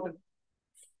important.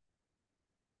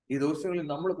 ഈ ദിവസങ്ങളിൽ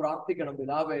നമ്മൾ പ്രാർത്ഥിക്കണം,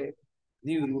 പിതാവേ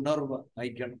നീ ഒരു ഉണർവ്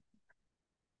അയക്കണം.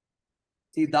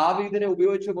 ഈ ദാവീദിനെ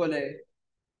ഉപയോഗിച്ച പോലെ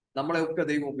നമ്മളെയൊക്കെ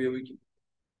ദൈവം ഉപയോഗിക്കും.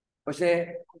 പക്ഷേ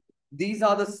these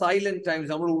are the silent times.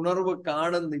 നമ്മൾ ഉണർവ്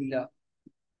കാണുന്നില്ല.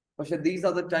 പക്ഷെ these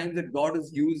are the times that God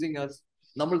is using us.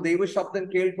 നമ്മൾ ദൈവശബ്ദം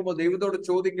കേൾക്കുമ്പോൾ ദൈവത്തോട്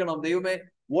ചോദിക്കണം, ദൈവമേ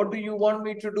what do you want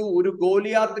me to do? ഒരു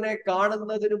ഗോലിയാത്തിനെ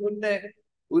കാണുന്നതിന് മുന്നേ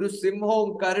ഒരു സിംഹവും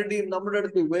കരടിയും നമ്മുടെ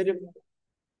അടുത്ത് വരും.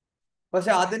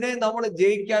 പക്ഷെ അതിനെ നമ്മൾ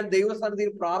ജയിക്കാൻ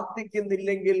ദൈവസന്നിധിയിൽ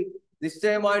പ്രാർത്ഥിക്കുന്നില്ലെങ്കിൽ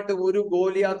നിശ്ചയമായിട്ടും ഒരു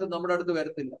ഗോലിയാത്ത് നമ്മുടെ അടുത്ത്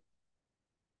വരത്തില്ല.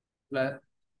 അല്ലെ?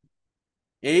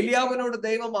 ഏലിയാവിനോട്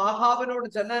ദൈവം ആഹാബിനോട്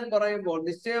ചെല്ലാൻ പറയുമ്പോൾ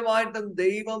നിശ്ചയമായിട്ടും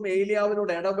ദൈവം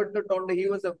ഏലിയാവിനോട് ഇടപെട്ടിട്ടുണ്ട്. He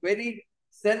was A very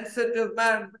sensitive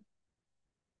മാൻ.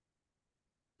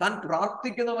 താൻ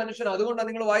പ്രാർത്ഥിക്കുന്ന മനുഷ്യൻ. അതുകൊണ്ടാണ്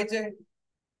നിങ്ങൾ വായിച്ചേ,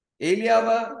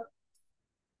 ഏലിയാവ്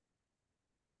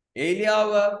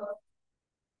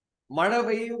മഴ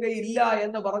പെയ്യുകയില്ല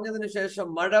എന്ന് പറഞ്ഞതിന് ശേഷം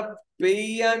മഴ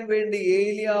പെയ്യാൻ വേണ്ടി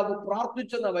ഏലിയാവ്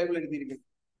പ്രാർത്ഥിച്ചെന്ന ബൈബിൾ എഴുതിയിരിക്കുന്നു.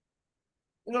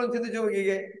 നിങ്ങൾ ചിന്തിച്ചു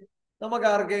നോക്കിക്കേ, നമുക്ക്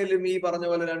ആർക്കെങ്കിലും ഈ പറഞ്ഞ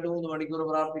പോലെ 2-3 മണിക്കൂർ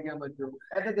പ്രാർത്ഥിക്കാൻ പറ്റുമോ?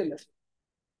 പറ്റത്തില്ല.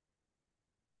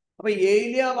 അപ്പൊ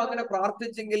ഏലിയാവ് അങ്ങനെ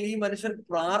പ്രാർത്ഥിച്ചെങ്കിൽ ഈ മനുഷ്യൻ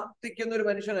പ്രാർത്ഥിക്കുന്ന ഒരു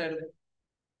മനുഷ്യനായിരുന്നു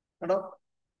കേട്ടോ.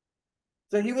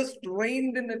 So he was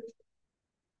trained in it.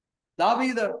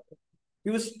 ദാവീദ്, he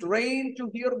was trained to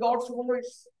hear God's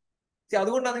voice.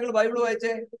 അതുകൊണ്ടാണ് നിങ്ങൾ ബൈബിൾ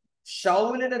വായിച്ചേ,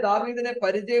 ശൗലിനെ ദാവീദിനെ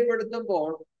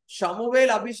പരിചയപ്പെടുത്തുമ്പോൾ ശമൂവേൽ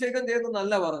അഭിഷേകം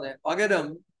ചെയ്തെന്നല്ല പറഞ്ഞേ, പകരം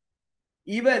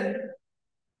ഇവൻ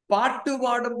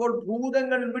പാട്ടുപാടുമ്പോൾ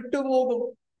ഭൂതങ്ങൾ വിട്ടുപോകും.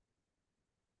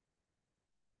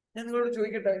 ഞാൻ നിങ്ങളോട്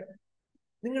ചോദിക്കട്ടെ,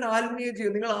 നിങ്ങളുടെ ആത്മീയ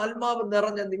ജീവിതം, നിങ്ങൾ ആത്മാവ്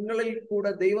നിറഞ്ഞ നിങ്ങളിൽ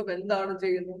കൂടെ ദൈവം എന്താണ്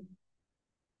ചെയ്യുന്നത്?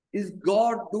 Is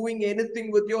God doing anything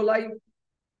with your life?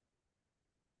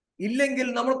 ഇല്ലെങ്കിൽ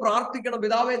നമ്മൾ പ്രാർത്ഥിക്കണം,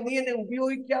 പിതാവേ നീ എന്നെ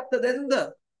ഉപയോഗിക്കാത്തത് എന്ത്?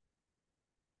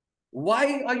 Why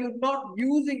are you not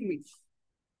using me?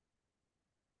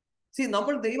 See,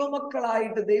 നമ്മൾ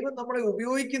ദൈവമക്കളായിട്ട് ദൈവം നമ്മളെ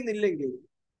ഉപയോഗിക്കുന്നില്ലെങ്കിൽ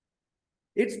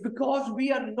it's because we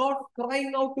are not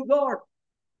crying out to God.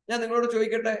 ഞാൻ നിങ്ങളോട്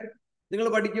ചോദിക്കട്ടെ, നിങ്ങൾ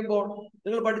പഠിക്കുമ്പോൾ,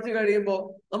 നിങ്ങൾ പഠിച്ചു കഴിയുമ്പോൾ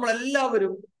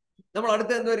നമ്മളെല്ലാവരും നമ്മൾ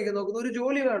അടുത്ത് എന്തായിരിക്കും നോക്കുന്നത്? ഒരു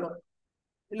ജോലി വേണം,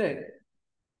 ഇല്ലേ?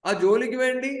 ആ ജോലിക്ക്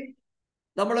വേണ്ടി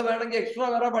നമ്മൾ വേണമെങ്കിൽ എക്സ്ട്രാ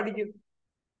വേറെ പഠിക്കും,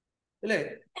 ഇല്ലേ?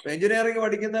 എഞ്ചിനീയറിംഗ്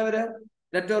പഠിക്കുന്നവര്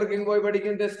നെറ്റ്വർക്കിംഗ് പോയി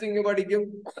പഠിക്കും, ടെസ്റ്റിംഗ് പഠിക്കും.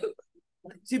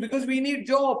 See, because we need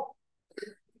job.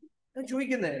 ഞാൻ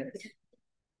ചോദിക്കുന്നേ,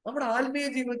 നമ്മുടെ ആത്മീയ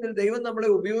ജീവിതത്തിൽ ദൈവം നമ്മളെ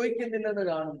ഉപയോഗിക്കുന്നില്ലെന്ന്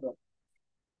കാണുമ്പോൾ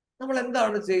നമ്മൾ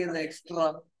എന്താണ് ചെയ്യുന്നത് എക്സ്ട്രാ?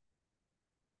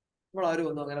 നമ്മൾ ആരും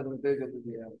ഒന്നും അങ്ങനെ പ്രത്യേകിച്ച് ഒന്നും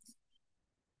ചെയ്യാറ്.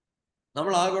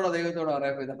 നമ്മൾ ആകോടെ ദൈവത്തോട്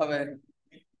പറയാം, പിതാവേ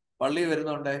പള്ളി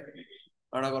വരുന്നുണ്ടേ,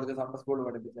 വേണോ കുറച്ച് Sunday school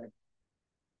പഠിപ്പിച്ചേ.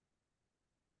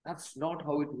 That's not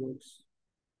how it works.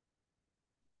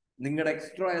 നിങ്ങളുടെ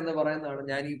എക്സ്ട്രാ എന്ന് പറയുന്നതാണ്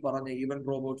ഞാൻ ഈ പറഞ്ഞ ഈവൻ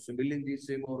റോബോട്ട്സും വില്യം ജി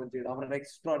സീമോറും ചെയ്ത് അവരുടെ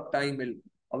എക്സ്ട്രാ ടൈമിൽ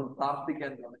അവർ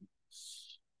പ്രാർത്ഥിക്കാൻ തുടങ്ങി,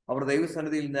 അവർ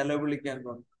ദൈവസന്നിധിയിൽ നിലവിളിക്കാൻ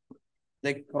തുടങ്ങി.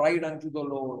 They cried unto the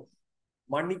Lord.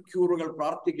 മണിക്കൂറുകൾ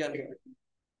പ്രാർത്ഥിക്കാൻ തുടങ്ങി.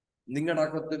 നിങ്ങളുടെ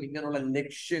അകത്തും ഇങ്ങനെയുള്ള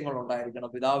ലക്ഷ്യങ്ങൾ ഉണ്ടായിരിക്കണം.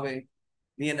 പിതാവേ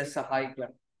നീ എന്നെ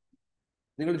സഹായിക്കണം.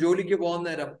 നിങ്ങൾ ജോലിക്ക് പോകുന്ന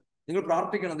നേരം നിങ്ങൾ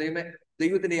പ്രാർത്ഥിക്കണം, ദൈവമേ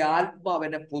ദൈവത്തിന്റെ ആത്മാവ്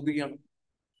എന്നെ പൊതിയണം.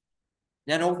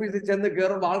 ഞാൻ ഓഫീസിൽ ചെന്ന്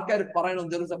കയറുമ്പോൾ ആൾക്കാർ പറയണം,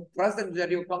 there is a presence that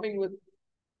you're coming with.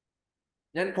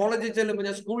 ഞാൻ കോളേജിൽ ചെല്ലുമ്പോൾ,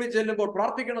 ഞാൻ സ്കൂളിൽ ചെല്ലുമ്പോൾ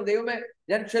പ്രാർത്ഥിക്കണം, ദൈവമേ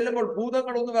ഞാൻ ചെല്ലുമ്പോൾ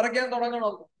ഭൂതങ്ങൾ ഒന്ന് വിറയ്ക്കാൻ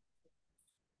തുടങ്ങണം.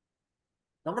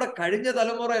 നമ്മുടെ കഴിഞ്ഞ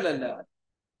തലമുറയിലല്ല,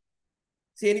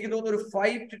 എനിക്ക് തോന്നുന്നു ഒരു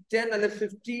 5 to 10 അല്ലെ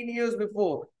 15 years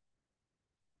before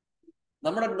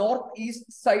നമ്മുടെ നോർത്ത്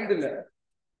ഈസ്റ്റ് സൈഡില്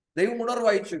ദൈവം ഉണർവ്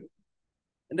അയച്ചു.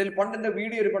 എന്റെ പണ്ട് എന്റെ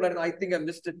video ഒരുപാടായിരുന്നു. I think I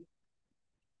missed it.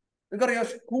 നിങ്ങൾക്കറിയാം,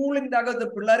 സ്കൂളിന്റെ അകത്ത്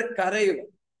പിള്ളേർ കരയും,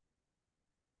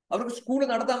 അവർക്ക് സ്കൂൾ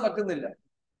നടത്താൻ പറ്റുന്നില്ല.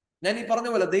 ഞാൻ ഈ പറഞ്ഞ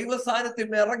പോലെ ദൈവ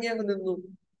സാന്നിധ്യം ഇറങ്ങി അങ്ങ് നിന്നു.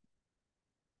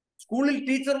 സ്കൂളിൽ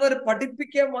ടീച്ചർമാർ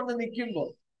പഠിപ്പിക്കാൻ വന്ന് നിൽക്കുമ്പോൾ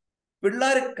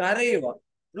പിള്ളേർ കരയുക.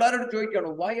 പിള്ളേരോട്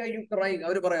ചോദിക്കണം, വൈ ആർ യു ക്രൈങ്?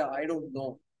 അവർ പറയാം, ഐ ഡോണ്ട് നോ.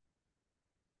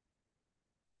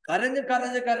 കരഞ്ഞ്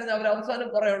കരഞ്ഞ് കരഞ്ഞ് അവർ അവസാനം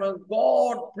പറയണം,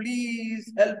 God please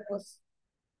help us.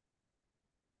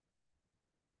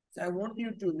 I want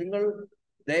you to, നിങ്ങൾ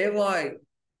ദയവായി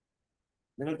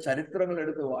നിങ്ങൾ ചരിത്രങ്ങൾ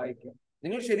എടുത്ത് വായിക്കുക.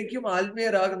 നിങ്ങൾ ശരിക്കും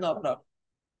ആത്മീയരാകുന്ന അവിടാണ്.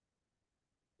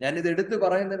 ഞാനിത് എടുത്ത്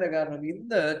പറയുന്നതിന്റെ കാരണം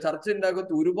ഇന്ന് ചർച്ചിന്റെ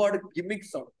അകത്ത് ഒരുപാട്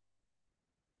ഗിമിക്സ് ആണ്.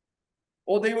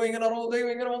 ഓ ദൈവം ഇങ്ങനെ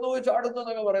വന്നു പോയി ചാടുന്നു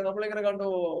എന്നൊക്കെ പറയും. നമ്മളിങ്ങനെ കണ്ടു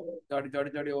ചാടി ചാടി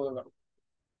ചാടി കാണും.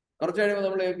 കുറച്ച് കഴിയുമ്പോൾ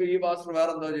നമ്മൾ ഈ പാസ്റ്റർ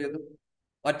വേറെന്തോ ചെയ്തു,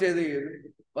 മറ്റേത് ചെയ്തു.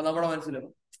 അപ്പൊ നമ്മുടെ മനസ്സിലും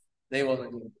ദൈവം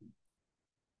ഒന്നും ചെയ്തു.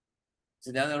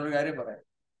 ഞാൻ നിങ്ങളൊരു കാര്യം പറയാം,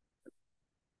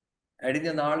 കഴിഞ്ഞ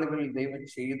നാളുകളിൽ ദൈവം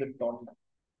ചെയ്തിട്ടുണ്ട്.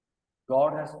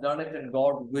 God has done it and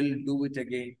God will do it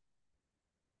again.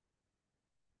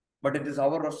 But it is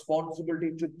our responsibility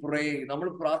to pray. നമ്മൾ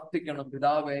പ്രാർത്ഥിക്കണം,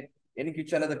 പിതാവേ എനിക്ക്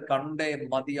ചിലത് കണ്ടേ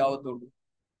മതിയാവത്തുള്ളൂ.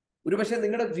 ഒരുപക്ഷെ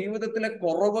നിങ്ങളുടെ ജീവിതത്തിലെ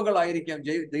കുറവുകളായിരിക്കാം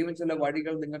ദൈവം ചില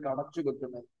വഴികൾ നിങ്ങൾക്ക് അടച്ചു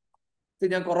വെക്കുന്നത്.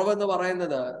 ഞാൻ കുറവെന്ന്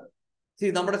പറയുന്നത്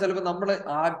ചിലപ്പോൾ നമ്മൾ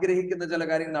ആഗ്രഹിക്കുന്ന ചില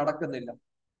കാര്യങ്ങൾ നടക്കുന്നില്ല.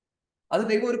 അത്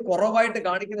ദൈവം ഒരു കുറവായിട്ട്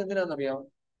കാണിക്കുന്നത് എന്തിനാണെന്നറിയാം?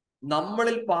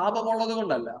 നമ്മളിൽ പാപമുള്ളത്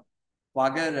കൊണ്ടല്ല,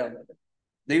 പകരം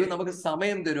ദൈവം നമുക്ക്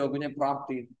സമയം തരുമോ? കുഞ്ഞെ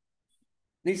പ്രാപ്തി,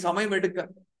 നീ സമയം എടുക്ക,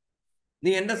 നീ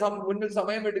എന്റെ മുന്നിൽ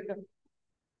സമയം എടുക്ക.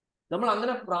 നമ്മൾ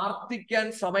അങ്ങനെ പ്രാർത്ഥിക്കാൻ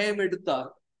സമയമെടുത്താൽ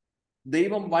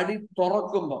ദൈവം വഴി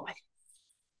തുറക്കുമ്പോ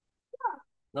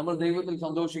നമ്മൾ ദൈവത്തിൽ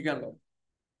സന്തോഷിക്കാൻ തുടങ്ങും.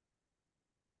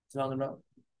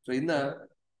 ഇന്ന്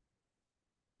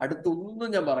അടുത്തൊന്നും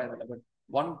ഞാൻ പറയുന്നില്ല, but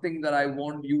one thing that I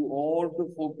want you all to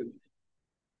focus.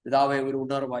 പിതാവേ, ഒരു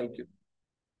ഉണർവായിരിക്കും.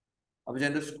 അപ്പൊ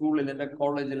എന്റെ സ്കൂളിൽ, എന്റെ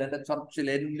കോളേജിൽ, എന്റെ ചർച്ചിൽ,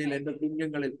 എന്നിൽ, എന്റെ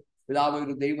കുഞ്ഞുങ്ങളിൽ പിതാവേ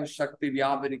ഒരു ദൈവശക്തി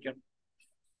വ്യാപരിക്കണം.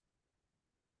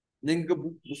 നിങ്ങൾക്ക്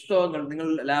പുസ്തകങ്ങൾ, നിങ്ങൾ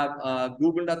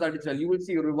ഗൂഗിളിന്റെ അകത്ത് അടിച്ചാൽ you will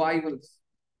see revivals.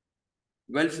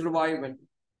 Welsh revival,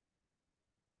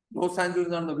 Los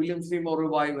Angeles ആണ് William Seymour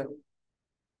revival,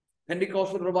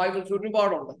 Pentecostal revivals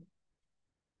ഒരുപാടുണ്ട്.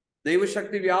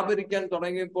 ദൈവശക്തി വ്യാപരിക്കാൻ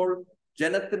തുടങ്ങിയപ്പോൾ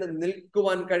ജനത്തിന്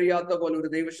നിൽക്കുവാൻ കഴിയാത്ത പോലെ ഒരു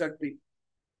ദൈവശക്തി.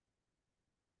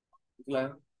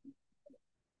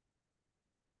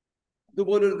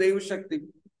 ഇതുപോലൊരു ദൈവശക്തി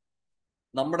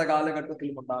നമ്മുടെ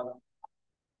കാലഘട്ടത്തിലും ഉണ്ടാകാം.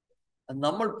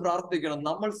 നമ്മൾ പ്രാർത്ഥിക്കണം,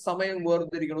 നമ്മൾ സമയം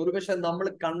വേർതിരിക്കണം. ഒരുപക്ഷെ നമ്മൾ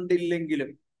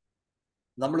കണ്ടില്ലെങ്കിലും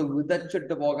നമ്മൾ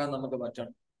വിതച്ചിട്ട് പോകാൻ നമുക്ക്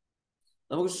പറ്റണം,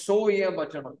 നമുക്ക് ഷോ ചെയ്യാൻ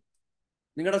പറ്റണം.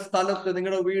 നിങ്ങളുടെ സ്ഥലത്ത്,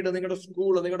 നിങ്ങളുടെ വീട്, നിങ്ങളുടെ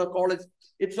സ്കൂള്, നിങ്ങളുടെ college,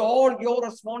 it's all your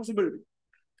responsibility.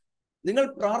 നിങ്ങൾ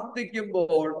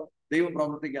പ്രാർത്ഥിക്കുമ്പോൾ ദൈവം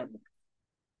പ്രവർത്തിക്കാൻ പറ്റും.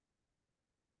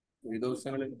 ഈ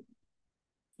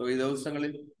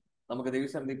ദിവസങ്ങളിൽ നമുക്ക്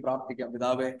ദൈവസന്നിധി പ്രാർത്ഥിക്കാം.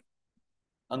 പിതാവേ,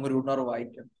 അങ്ങൊരു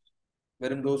ഉണർവായിരിക്കാം.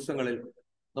 വരും ദിവസങ്ങളിൽ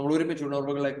നമ്മൾ ഒരുമിച്ച്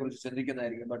ഉണർവുകളെ കുറിച്ച്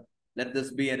ചിന്തിക്കുന്നതായിരിക്കും. But let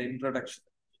this B an introduction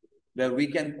where we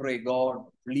can pray, God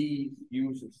please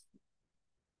use us.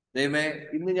 ദൈവമേ,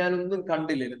 ഇന്ന് ഞാനൊന്നും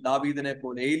കണ്ടില്ല ദാവീദിനെ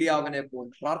പോലെ, ഏലിയാവിനെ പോലെ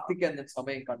പ്രാർത്ഥിക്കാൻ ഞാൻ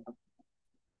സമയം കണ്ടു.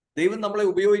 ദൈവം നമ്മളെ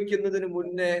ഉപയോഗിക്കുന്നതിന്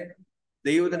മുന്നേ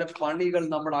ദൈവത്തിന്റെ പണികൾ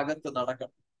നമ്മുടെ അകത്ത്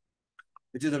നടക്കണം,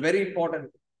 which is a very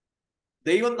important.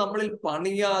 ദൈവം നമ്മളിൽ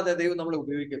പണിയാതെ ദൈവം നമ്മളെ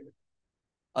ഉപയോഗിക്കരുത്.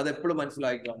 അതെപ്പോഴും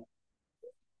മനസ്സിലാക്കണം.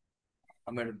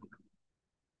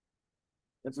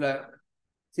 മനസ്സിലായോ?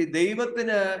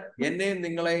 ദൈവത്തിന് എന്നെയും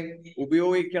നിങ്ങളെയും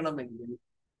ഉപയോഗിക്കണമെങ്കിൽ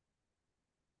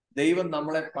ദൈവം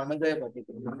നമ്മളെ പണിതേ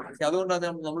പറ്റത്തില്ല. അതുകൊണ്ടാണ്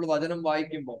നമ്മൾ വചനം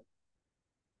വായിക്കുമ്പോൾ,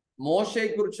 മോശയെ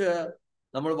കുറിച്ച്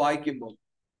നമ്മൾ വായിക്കുമ്പോൾ,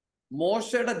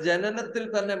 മോശയുടെ ജനനത്തിൽ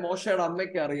തന്നെ മോശയുടെ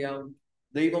അമ്മയ്ക്ക് അറിയാം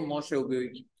ദൈവം മോശയെ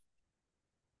ഉപയോഗിക്കും.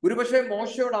 ഒരുപക്ഷെ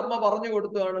മോശയോട് അമ്മ പറഞ്ഞു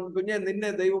കൊടുത്തതാണ്, കുഞ്ഞെ നിന്നെ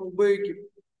ദൈവം ഉപയോഗിക്കും.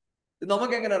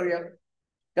 നമുക്ക് എങ്ങനെ അറിയാം?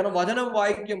 കാരണം വചനം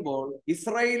വായിക്കുമ്പോൾ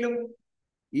ഇസ്രായേലും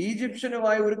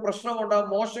ഈജിപ്ഷ്യനുമായി ഒരു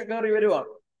പ്രശ്നമുണ്ടാകും, മോശ കയറി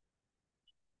വരുവാണ്.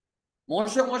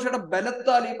 മോശയുടെ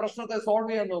ബലത്താൽ ഈ പ്രശ്നത്തെ സോൾവ്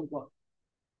ചെയ്യാൻ നോക്കുക.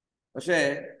 പക്ഷേ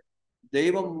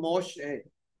ദൈവം മോശയെ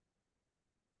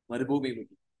മരുഭൂമിയിൽ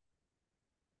വിട്ടു.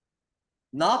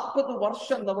 40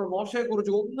 വർഷം നമ്മൾ മോശയെ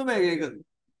കുറിച്ച് ഒന്നുമേ കേൾക്കുന്നു.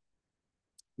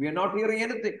 V are not hearing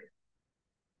anything.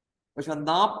 പക്ഷെ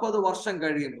 40 വർഷം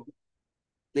കഴിയുമ്പോൾ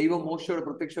ദൈവം മോശയോട്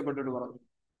പ്രത്യക്ഷപ്പെട്ടിട്ട് പറഞ്ഞു,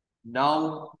 now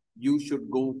you should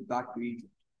go back to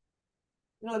Egypt.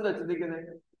 നിങ്ങൾ എന്താ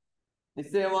ചിന്തിക്കുന്നത്?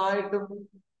 നിശ്ചയമായിട്ടും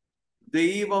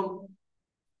ദൈവം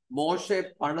മോശയെ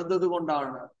പണിതത്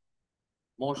കൊണ്ടാണ്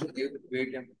മോശ ദൈവത്തിന്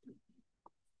ഉപയോഗിക്കാൻ പറ്റും.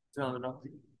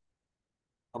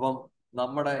 അപ്പം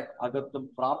നമ്മുടെ അകത്തും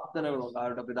പ്രാർത്ഥനകളുണ്ട്.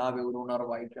 അവരുടെ പിതാവെ ഒരു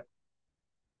ഉണർവായിക്കാം.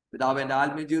 പിതാവ് എന്റെ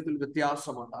ആത്മീയ ജീവിതത്തിൽ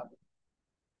വ്യത്യാസമുണ്ടാകും.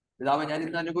 പിതാവ് ഞാൻ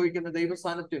ഇന്ന് അനുഭവിക്കുന്ന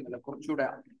ദൈവസാന്നിധ്യമല്ല, കുറച്ചുകൂടെ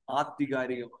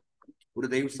ആധികാരികമാണ് ഒരു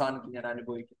ദൈവസാന്നിധ്യം ഞാൻ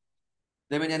അനുഭവിക്കും.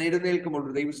 ദൈവം ഞാൻ എഴുന്നേൽക്കുമ്പോൾ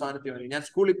ഒരു ദൈവസാന്നിധ്യം അനുഭവിക്കും. ഞാൻ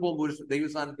സ്കൂളിൽ പോകുമ്പോൾ ഒരു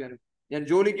ദൈവസാന്നിധ്യം അനുഭവിക്കും. ഞാൻ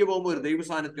ജോലിക്ക് പോകുമ്പോൾ ഒരു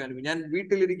ദൈവസാന്നിധ്യം അനുഭവിക്കും. ഞാൻ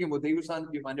വീട്ടിലിരിക്കുമ്പോൾ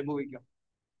ദൈവസാന്നിധ്യം അനുഭവിക്കാം.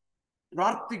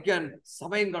 പ്രാർത്ഥിക്കാൻ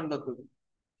സമയം കണ്ടെത്തുക.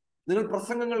 നിങ്ങൾ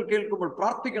പ്രസംഗങ്ങൾ കേൾക്കുമ്പോൾ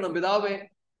പ്രാർത്ഥിക്കണം, പിതാവേ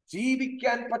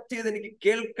ജീവിക്കാൻ പറ്റിയത് എനിക്ക്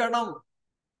കേൾക്കണം.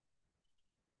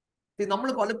 നമ്മൾ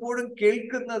പലപ്പോഴും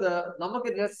കേൾക്കുന്നത് നമുക്ക്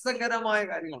രസകരമായ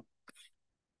കാര്യങ്ങൾ.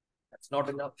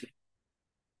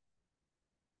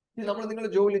 നിങ്ങൾ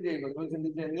ജോലി ചെയ്യുമ്പോൾ നിങ്ങൾ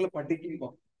ചിന്തിച്ചാൽ നിങ്ങൾ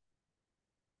പഠിക്കുമ്പോൾ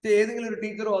ഏതെങ്കിലും ഒരു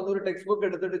ടീച്ചർ വന്ന് ഒരു ടെക്സ്റ്റ് ബുക്ക്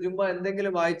എടുത്തിട്ട് ചുമ്മാ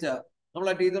എന്തെങ്കിലും വായിച്ചാൽ നമ്മൾ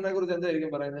ആ ടീച്ചറിനെ കുറിച്ച്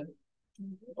എന്തായിരിക്കും പറയുന്നത്?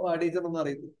 ആ ടീച്ചറൊന്നും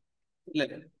അറിയത്തില്ല, ഇല്ലേ?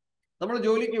 നമ്മൾ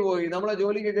ജോലിക്ക് പോയി, നമ്മളെ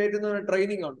ജോലിക്ക് കയറ്റുന്ന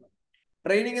ട്രെയിനിങ് ഉണ്ട്.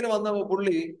 ട്രെയിനിങ്ങിന് വന്നപ്പോ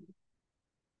പുള്ളി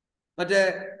മറ്റേ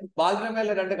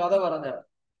ബാലരമയിലെ 2 കഥ പറഞ്ഞ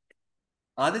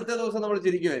ആദ്യത്തെ ദിവസം നമ്മൾ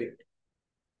ചിരിക്കുമായിരിക്കും.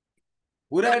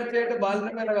 ഒരാഴ്ചയായിട്ട്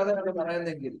ബാലരമയിലെ കഥയാണ്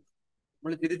പറയുന്നെങ്കിൽ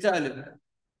നമ്മൾ ചിരിച്ചാലും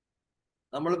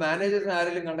നമ്മൾ മാനേജേഴ്സിന്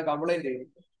ആരെങ്കിലും കണ്ട് കംപ്ലൈന്റ് ചെയ്യും,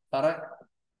 സാറേ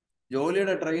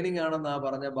ജോലിയുടെ ട്രെയിനിങ് ആണെന്നാ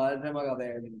പറഞ്ഞ ബാലരമ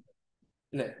കഥയായിരുന്നു,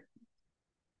 അല്ലേ?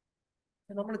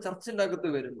 നമ്മൾ ചർച്ചിന്റെ അകത്ത്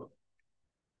വരുമ്പോൾ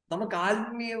നമുക്ക്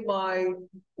ആത്മീയമായി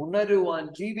ഉണരുവാൻ,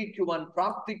 ജീവിക്കുവാൻ,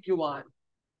 പ്രാർത്ഥിക്കുവാൻ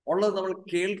ഉള്ളത് നമ്മൾ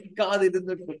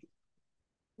കേൾക്കാതിരുന്നിട്ട്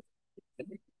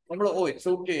നമ്മൾ ഇറ്റ്സ്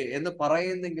ഓക്കെ എന്ന്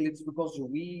പറയുന്നെങ്കിൽ it's because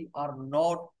we are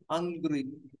not hungry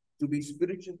to be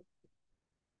spiritual.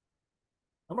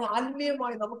 നമ്മൾ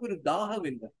ആത്മീയമായി നമുക്കൊരു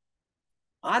ദാഹമില്ല,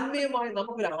 ആത്മീയമായി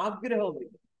നമുക്കൊരു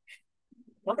ആഗ്രഹമില്ല.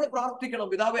 നമ്മൾ പ്രാർത്ഥിക്കണം,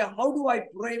 പിതാവേ, how do I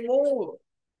pray more?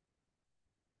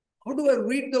 How do I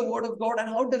read the word of God and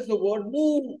how does the word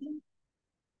move?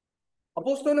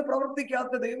 അപ്പോസ്തലർ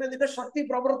പ്രവർത്തിക്കാത്ത ദൈവമേ, നിന്റെ ശക്തി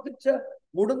പ്രവർത്തിച്ച്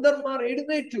മുടന്തന്മാർ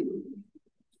എഴുന്നേറ്റു.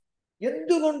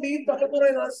 എന്തുകൊണ്ട് ഈ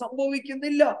തലമുറയിൽ അത്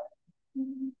സംഭവിക്കുന്നില്ല?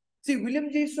 വില്യം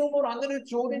ജി സോമർ അങ്ങനെ ഒരു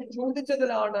ചോദ്യം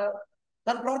ചോദിച്ചതിലാണ്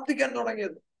താൻ പ്രാർത്ഥിക്കാൻ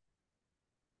തുടങ്ങിയത്.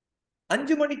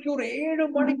 5 മണിക്കൂർ 7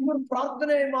 മണിക്കൂർ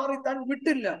പ്രാർത്ഥനയെ മാറി താൻ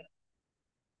വിട്ടില്ല.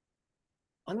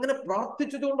 അങ്ങനെ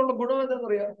പ്രാർത്ഥിച്ചതുകൊണ്ടുള്ള ഗുണം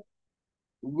എന്താണെന്നറിയാം?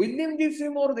 വില്യം ജി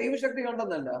സോമർ ദൈവശക്തി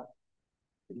കണ്ടെന്നല്ല,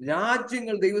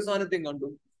 രാജ്യങ്ങൾ ദൈവസാന്നിധ്യം കണ്ടു.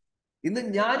 ഇന്ന്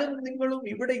ഞാനും നിങ്ങളും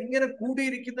ഇവിടെ ഇങ്ങനെ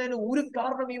കൂടിയിരിക്കുന്നതിന് ഒരു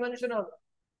കാരണം ഈ മനുഷ്യനാണ്.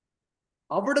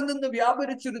 അവിടെ നിന്ന്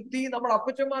വ്യാപരിച്ചൊരു തീ നമ്മുടെ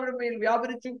അപ്പച്ചന്മാരുടെ മേൽ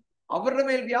വ്യാപരിച്ചു, അവരുടെ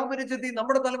മേൽ വ്യാപരിച്ച തീ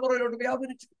നമ്മുടെ തലമുറയിലോട്ട്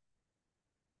വ്യാപരിച്ചു.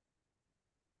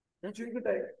 ഞാൻ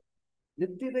ചോദിക്കട്ടെ,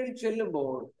 നിത്യതയിൽ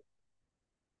ചെല്ലുമ്പോൾ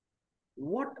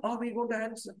what are we going to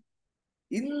answer?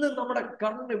 ഇന്ന് നമ്മുടെ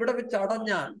കണ്ണ് ഇവിടെ വെച്ച്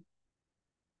അടഞ്ഞാൽ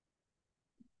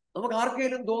നമുക്ക്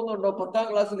ആർക്കെങ്കിലും തോന്നുന്നുണ്ടോ 10ാം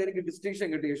ക്ലാസ്സിൽ എനിക്ക് ഡിസ്റ്റിങ്ഷൻ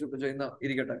കിട്ടി യേശു ഇന്ന്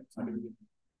ഇരിക്കട്ടെ,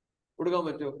 കൊടുക്കാൻ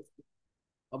പറ്റുമോ?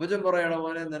 അപ്പച്ചൻ പറയണോ,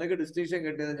 മോനെ നിനക്ക് ഡിസ്റ്റിങ്ഷൻ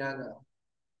കിട്ടിയത് ഞാൻ.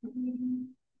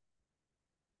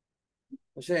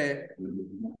 പക്ഷേ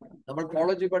നമ്മൾ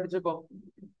കോളേജിൽ പഠിച്ചപ്പോ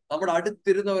നമ്മുടെ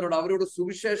അടുത്തിരുന്നവരോട് അവരോട്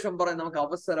സുവിശേഷം പറയാൻ നമുക്ക്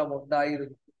അവസരം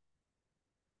ഉണ്ടായിരുന്നു.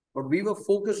 But we were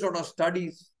focused on our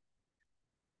studies.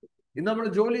 ഇന്ന് നമ്മൾ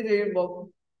ജോലി ചെയ്യുമ്പോൾ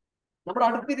നമ്മുടെ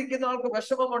അടുത്തിരിക്കുന്ന ആൾക്ക്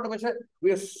വിഷമമുണ്ട്, പക്ഷെ we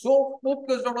are so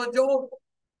focused on our job.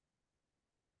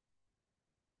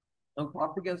 നമുക്ക്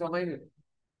പ്രാർത്ഥിക്കാൻ സമയമില്ല.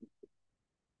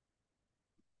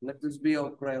 Let this be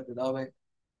our prayer. പിതാവേ,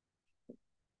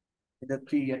 എന്റെ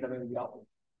തീ എന്റെ മേൽ വ്യാപരിക്കും.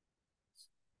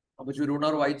 അപ്പൊ ഒരു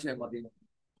ഉണർവ് അയച്ചേ മതി.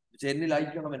 എന്നിൽ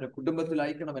അയക്കണം, എന്റെ കുടുംബത്തിൽ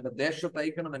അയക്കണം, എന്റെ ദേശത്ത്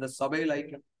അയക്കണം, എന്റെ സഭയിൽ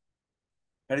അയക്കണം.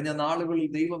 കഴിഞ്ഞ നാളുകളിൽ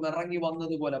ദൈവം ഇറങ്ങി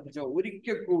വന്നതുപോലെ പക്ഷെ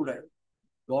ഒരിക്കൽ കൂടെ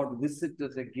God visit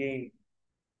us again.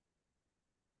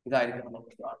 ഇതായിരിക്കണം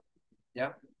നമുക്ക് ഞാൻ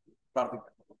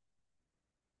പ്രാർത്ഥിക്കണം.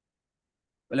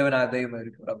 വല്ലവനായ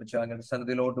ദൈവമായിരിക്കും അപ്പച്ച അങ്ങനെ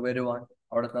സന്നിധിയിലോട്ട് വരുവാൻ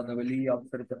അവിടെ തന്ന വലിയ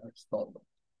അവസരത്തിന് സ്തോത്രം.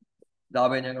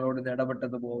 ദാവേ, ഞങ്ങളോട്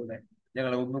ഇടപെട്ടതുപോലെ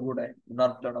ഞങ്ങളെ ഒന്നുകൂടെ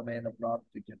ഉണർത്തണമേ എന്ന്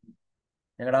പ്രാർത്ഥിക്കുന്നു.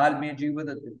 ഞങ്ങളുടെ ആത്മീയ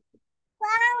ജീവിതത്തിൽ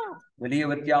വലിയ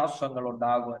വ്യത്യാസങ്ങൾ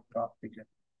ഉണ്ടാകുവാൻ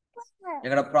പ്രാർത്ഥിക്കുന്നു.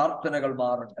 ഞങ്ങളുടെ പ്രാർത്ഥനകൾ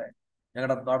മാറട്ടെ,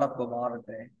 ഞങ്ങളുടെ നടപ്പ്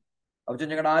മാറട്ടെ, അപ്പൊ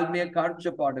ഞങ്ങളുടെ ആത്മീയ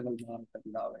കാഴ്ചപ്പാടുകൾ മാറട്ടെ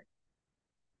പിതാവേ.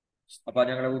 അപ്പൊ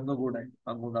ഞങ്ങളെ ഒന്നുകൂടെ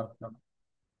അങ്ങുണർത്തണം.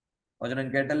 വചനം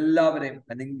കേട്ട എല്ലാവരെയും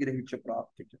അനുഗ്രഹിച്ച്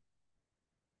പ്രാർത്ഥിക്കും.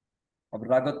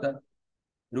 അവരുടെ അകത്ത്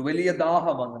ഒരു വലിയ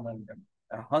ദാഹം അങ്ങ് നൽകണം.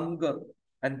 Hunger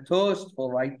and thirst four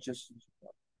righteousness.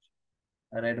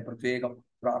 അതിനായിട്ട് പ്രത്യേകം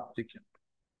പ്രാർത്ഥിക്കും.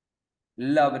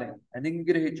 എല്ലാവരെയും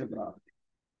അനുഗ്രഹിച്ച് പ്രാർത്ഥിക്കും.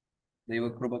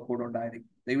 ദൈവകൃപ കൂടെ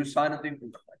ഉണ്ടായിരിക്കും, ദൈവ സാന്നിധ്യം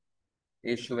കൂടെ ഉണ്ടായിരിക്കും.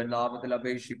 യേശുവിൻ നാമത്തിൽ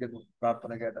അപേക്ഷിക്കുന്നു,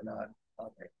 പ്രാർത്ഥന കേട്ട ഞാൻ.